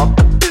 My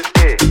is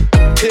gay.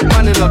 Hit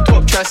man in a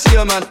top try, see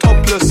a man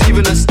topless,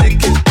 even a stick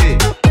is gay.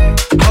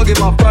 Hugging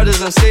my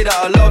brothers and say that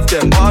I love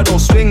them, but I don't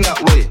swing that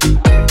way.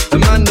 The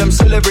man them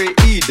celebrate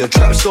Eid, the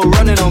trap's still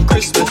running on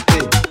Christmas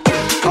Day.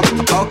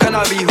 How can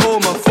I be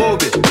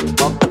homophobic?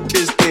 My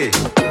is gay.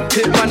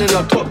 Hit man in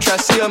a top try,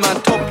 see a man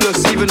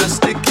topless, even a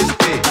stick is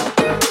gay.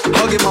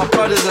 Hugging my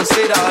brothers and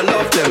say that I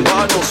love them, but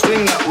I don't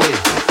swing that way.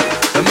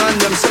 The man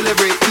them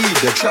celebrate Eid,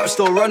 the trap's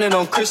still running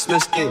on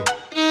Christmas Day.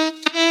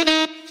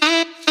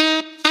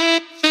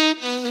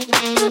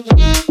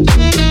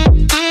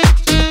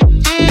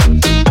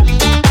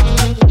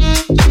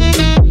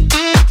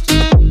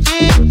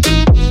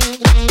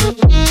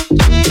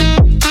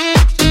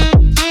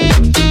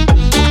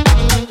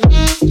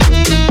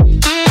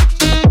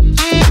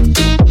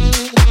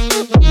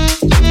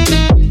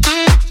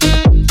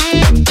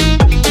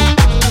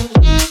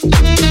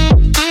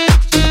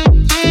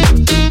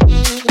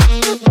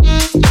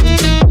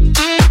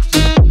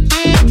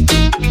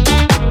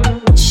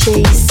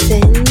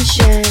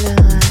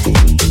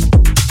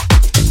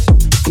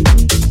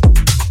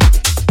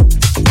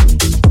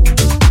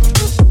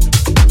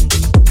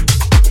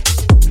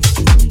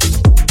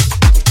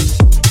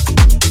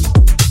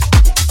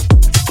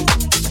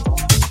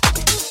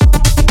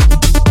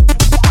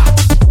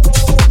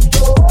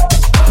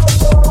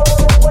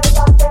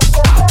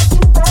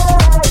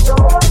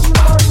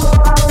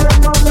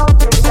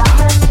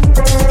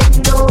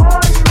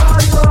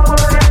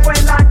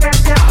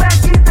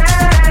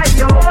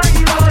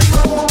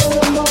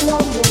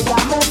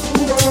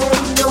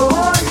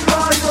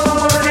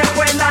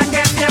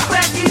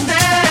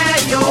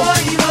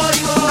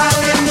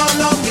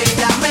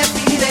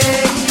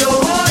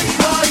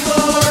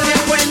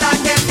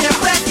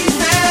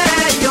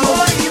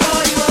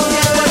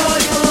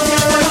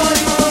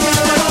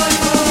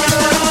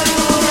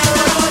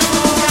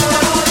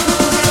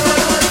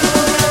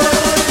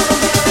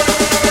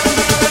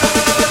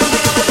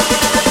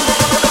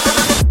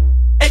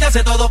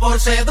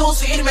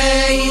 seducirme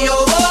y yo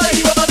voy.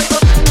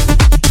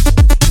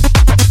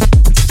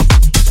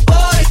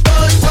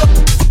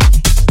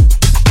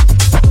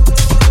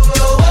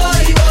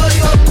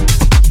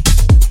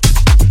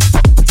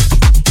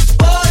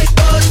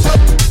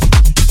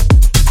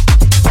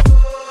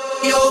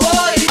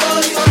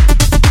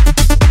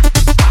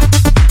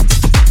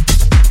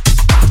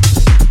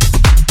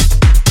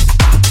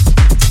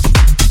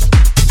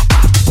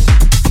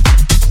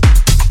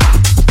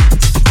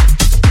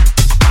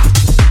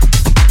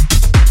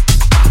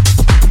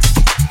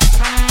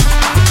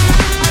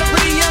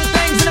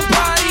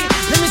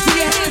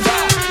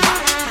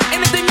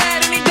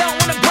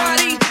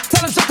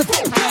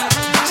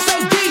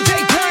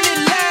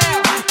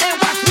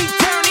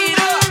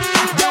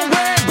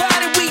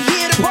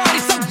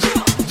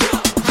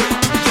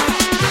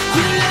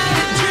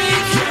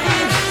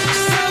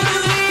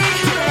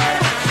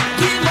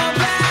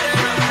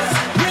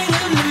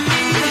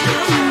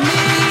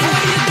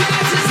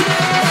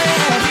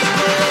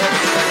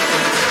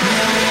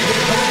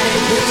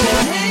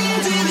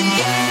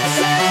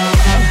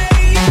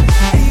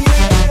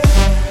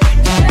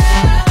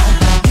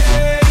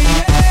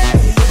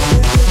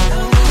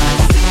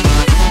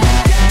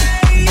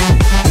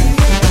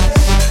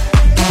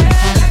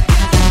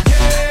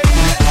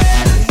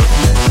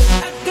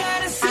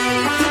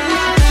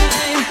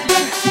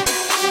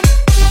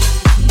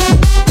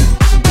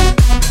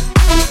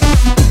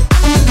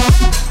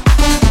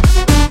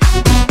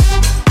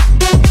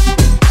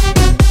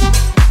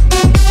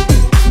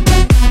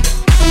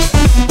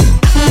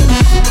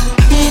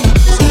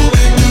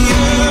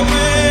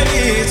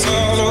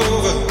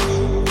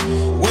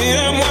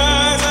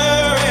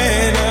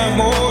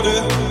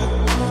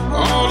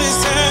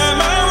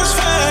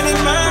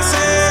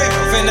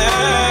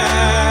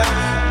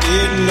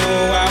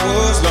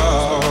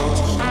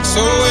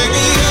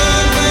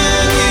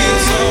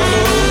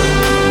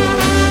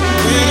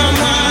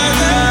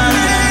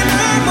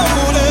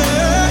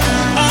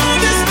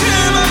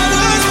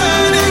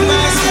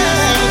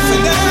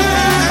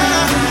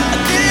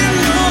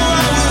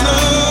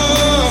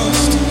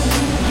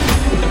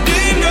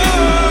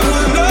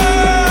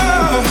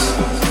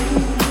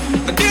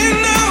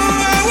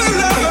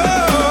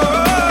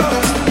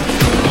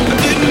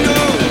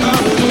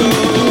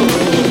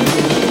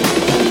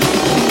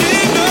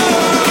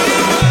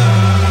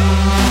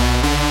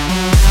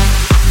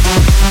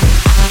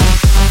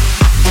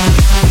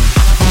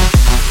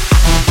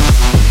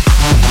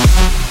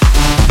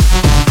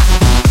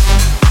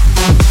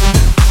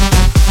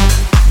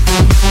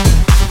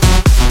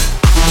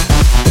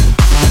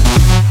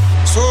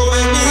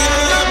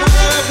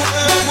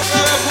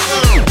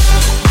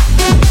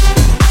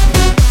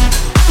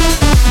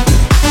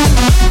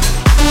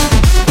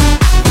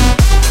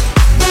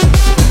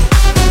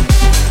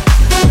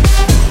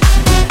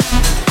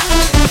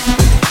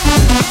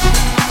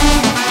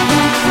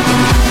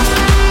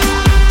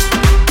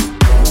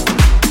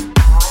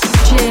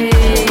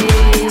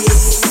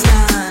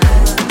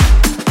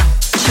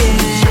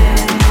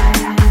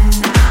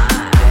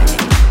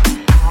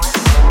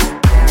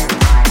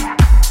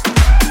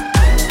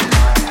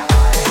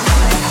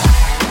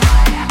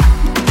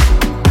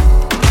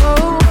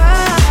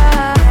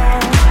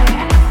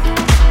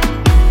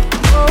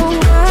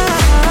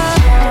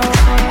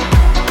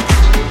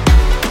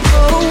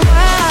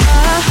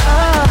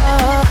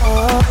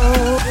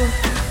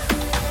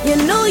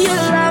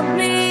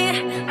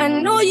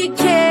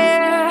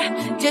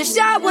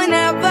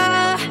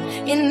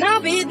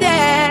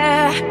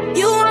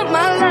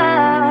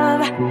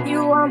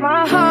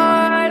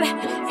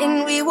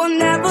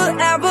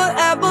 we'll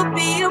ever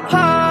be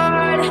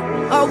apart.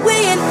 Are we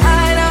an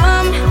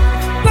item?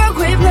 Broke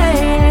with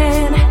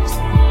plan.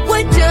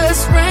 We're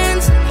just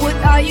friends. What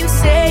are you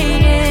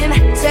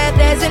saying? Said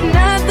there's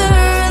another.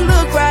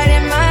 Look right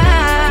in my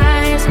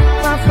eyes.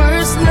 My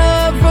first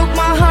love broke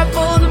my heart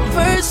for the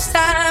first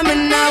time,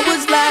 and I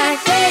was like,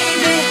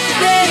 baby,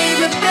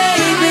 baby,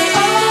 baby.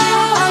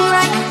 I'm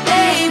like,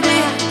 baby,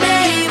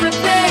 baby,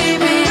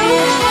 baby.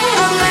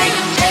 I'm like,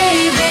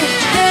 baby,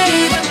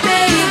 baby,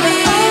 baby.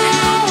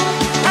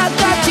 I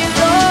thought you'd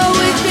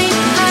always be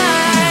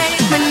mine,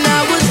 and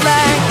I was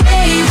like,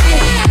 baby,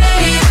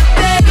 baby,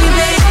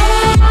 baby.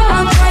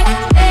 I'm like,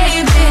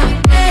 baby,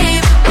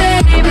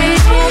 baby, baby.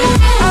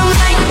 I'm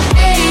like,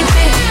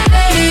 baby,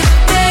 baby,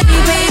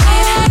 baby.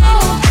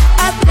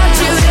 I thought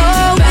you'd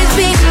always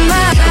be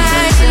mine,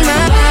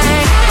 mine.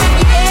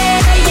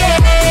 Yeah,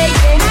 yeah,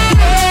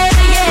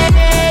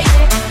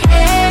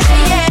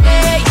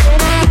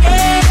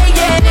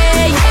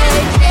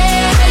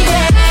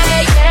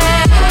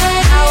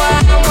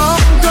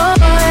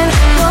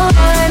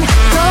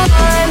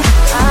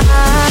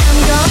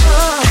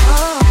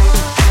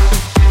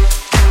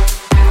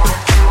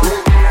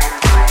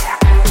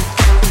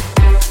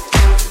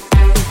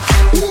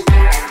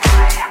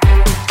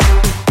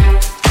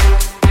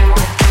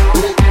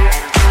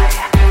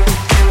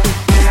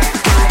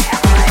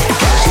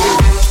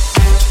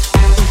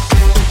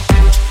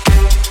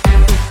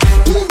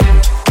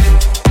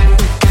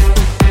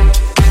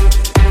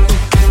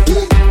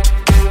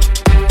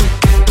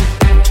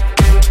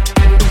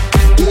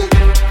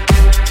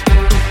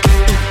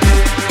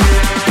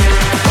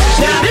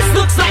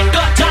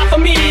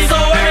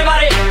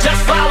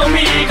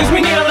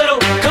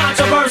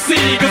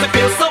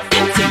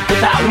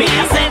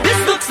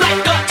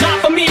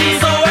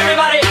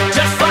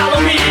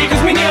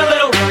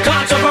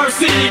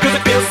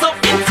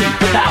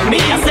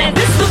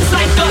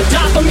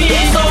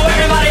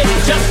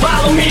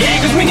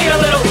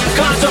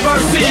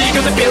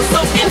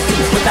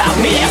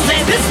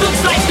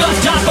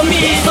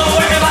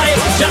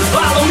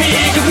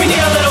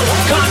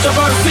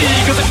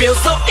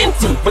 so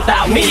empty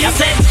without me. I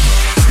said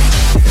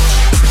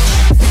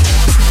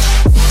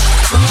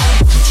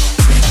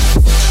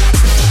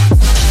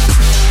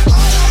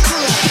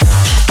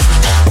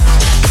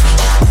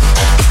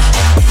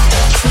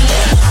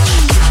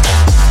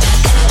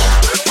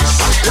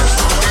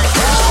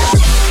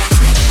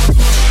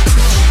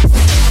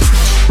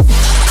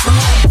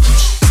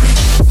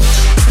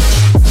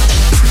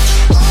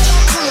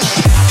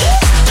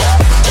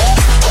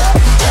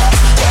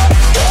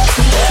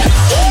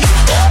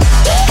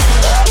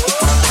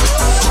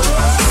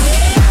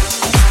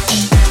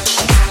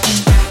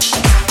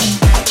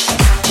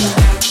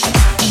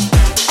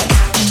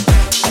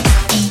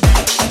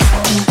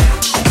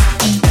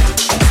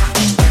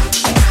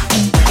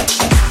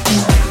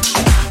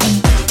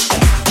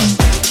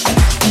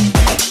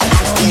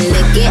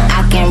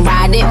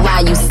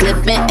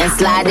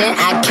sliding.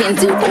 I can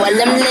do all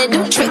them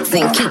little tricks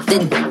and keep the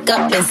dick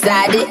up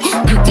inside it.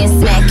 You can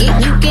smack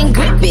it, you can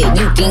grip it,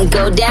 you can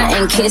go down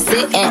and kiss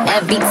it. And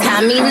every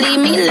time he leave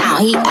me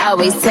alone, he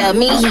always tell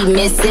me he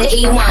miss it.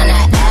 He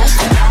wanna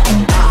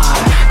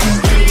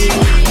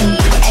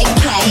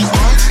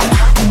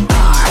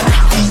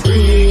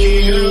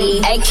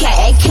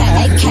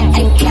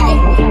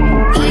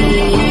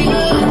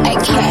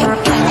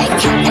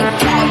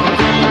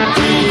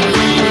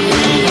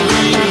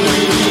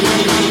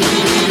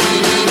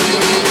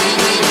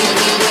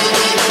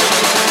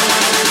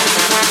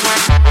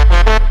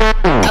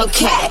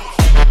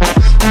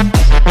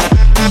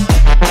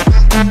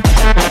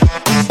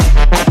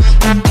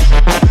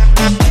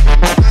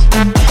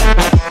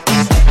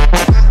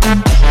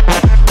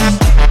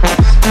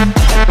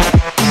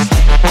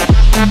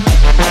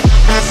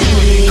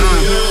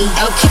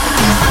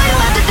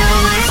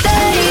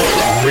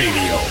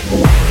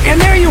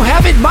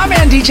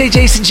DJ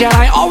Jason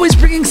Jedi, always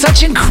bringing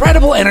such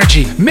incredible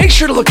energy. Make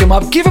sure to look him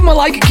up, give him a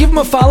like, give him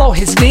a follow.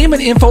 His name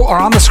and info are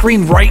on the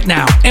screen right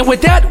now. And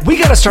with that, we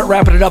gotta start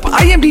wrapping it up.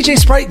 I am DJ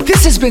Sprite,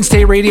 this has been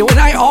Stay Radio, and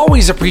I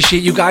always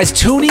appreciate you guys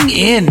tuning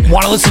in.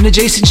 Want to listen to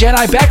Jason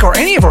Jedi back or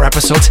any of our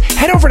episodes?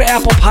 Head over to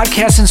Apple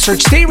Podcasts and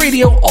search Stay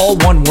Radio, all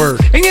one word.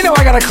 And you know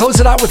I gotta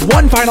close it out with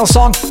one final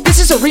song. This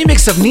is a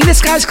remix of Nina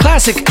Sky's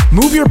classic,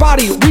 Move Your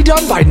Body,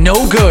 redone by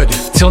No Good.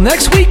 Till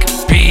next week,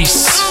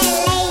 peace.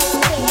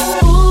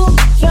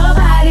 Your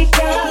body,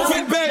 girl,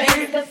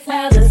 make the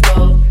fellas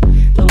go.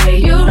 The way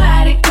you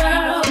ride it,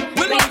 girl,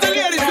 make the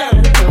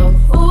fellas go.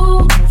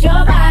 Ooh,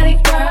 your body,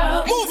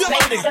 girl,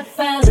 make the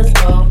fellas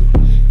go.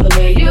 The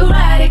way you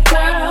ride it,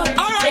 girl,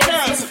 make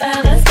the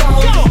fellas go.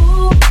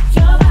 Ooh,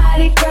 your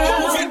body,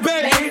 girl,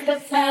 make the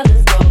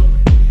fellas go.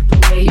 The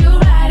way you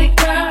ride it,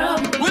 girl,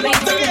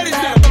 make the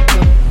fellas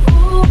go.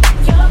 Ooh,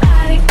 your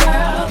body,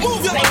 girl,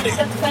 make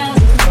the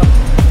fellas go.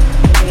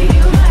 The way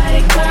you ride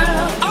it,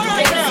 girl,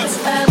 make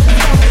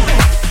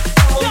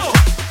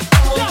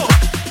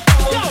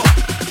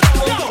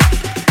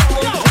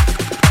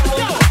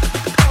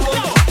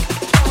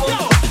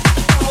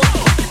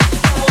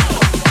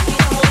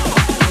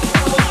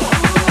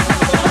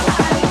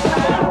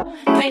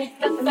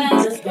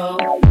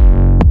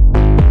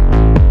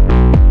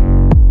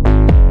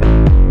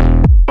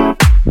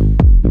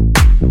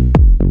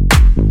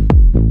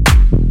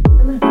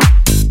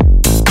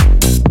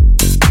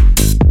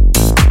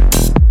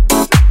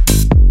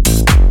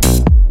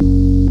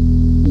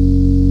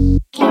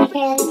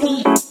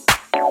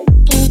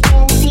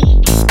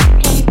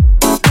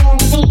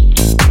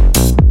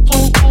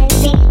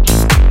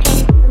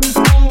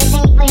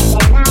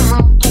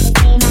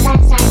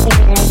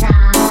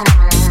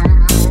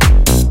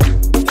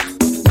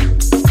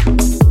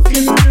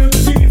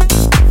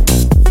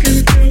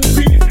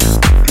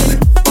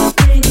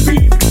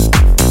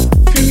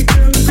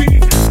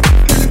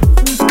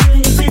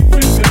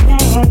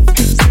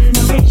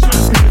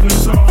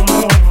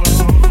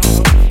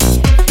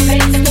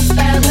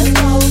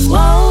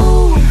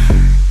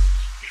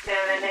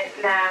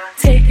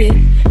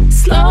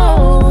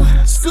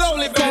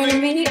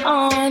me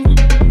on.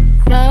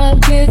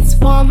 Love gets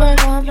warmer,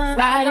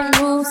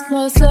 riding moves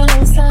closer.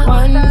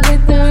 One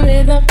with the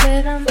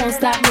rhythm, don't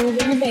stop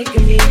moving,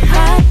 making me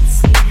hot,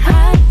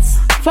 hot.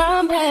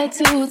 From head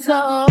to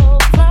toe,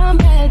 from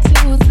head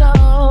to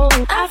toe.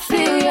 I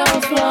feel your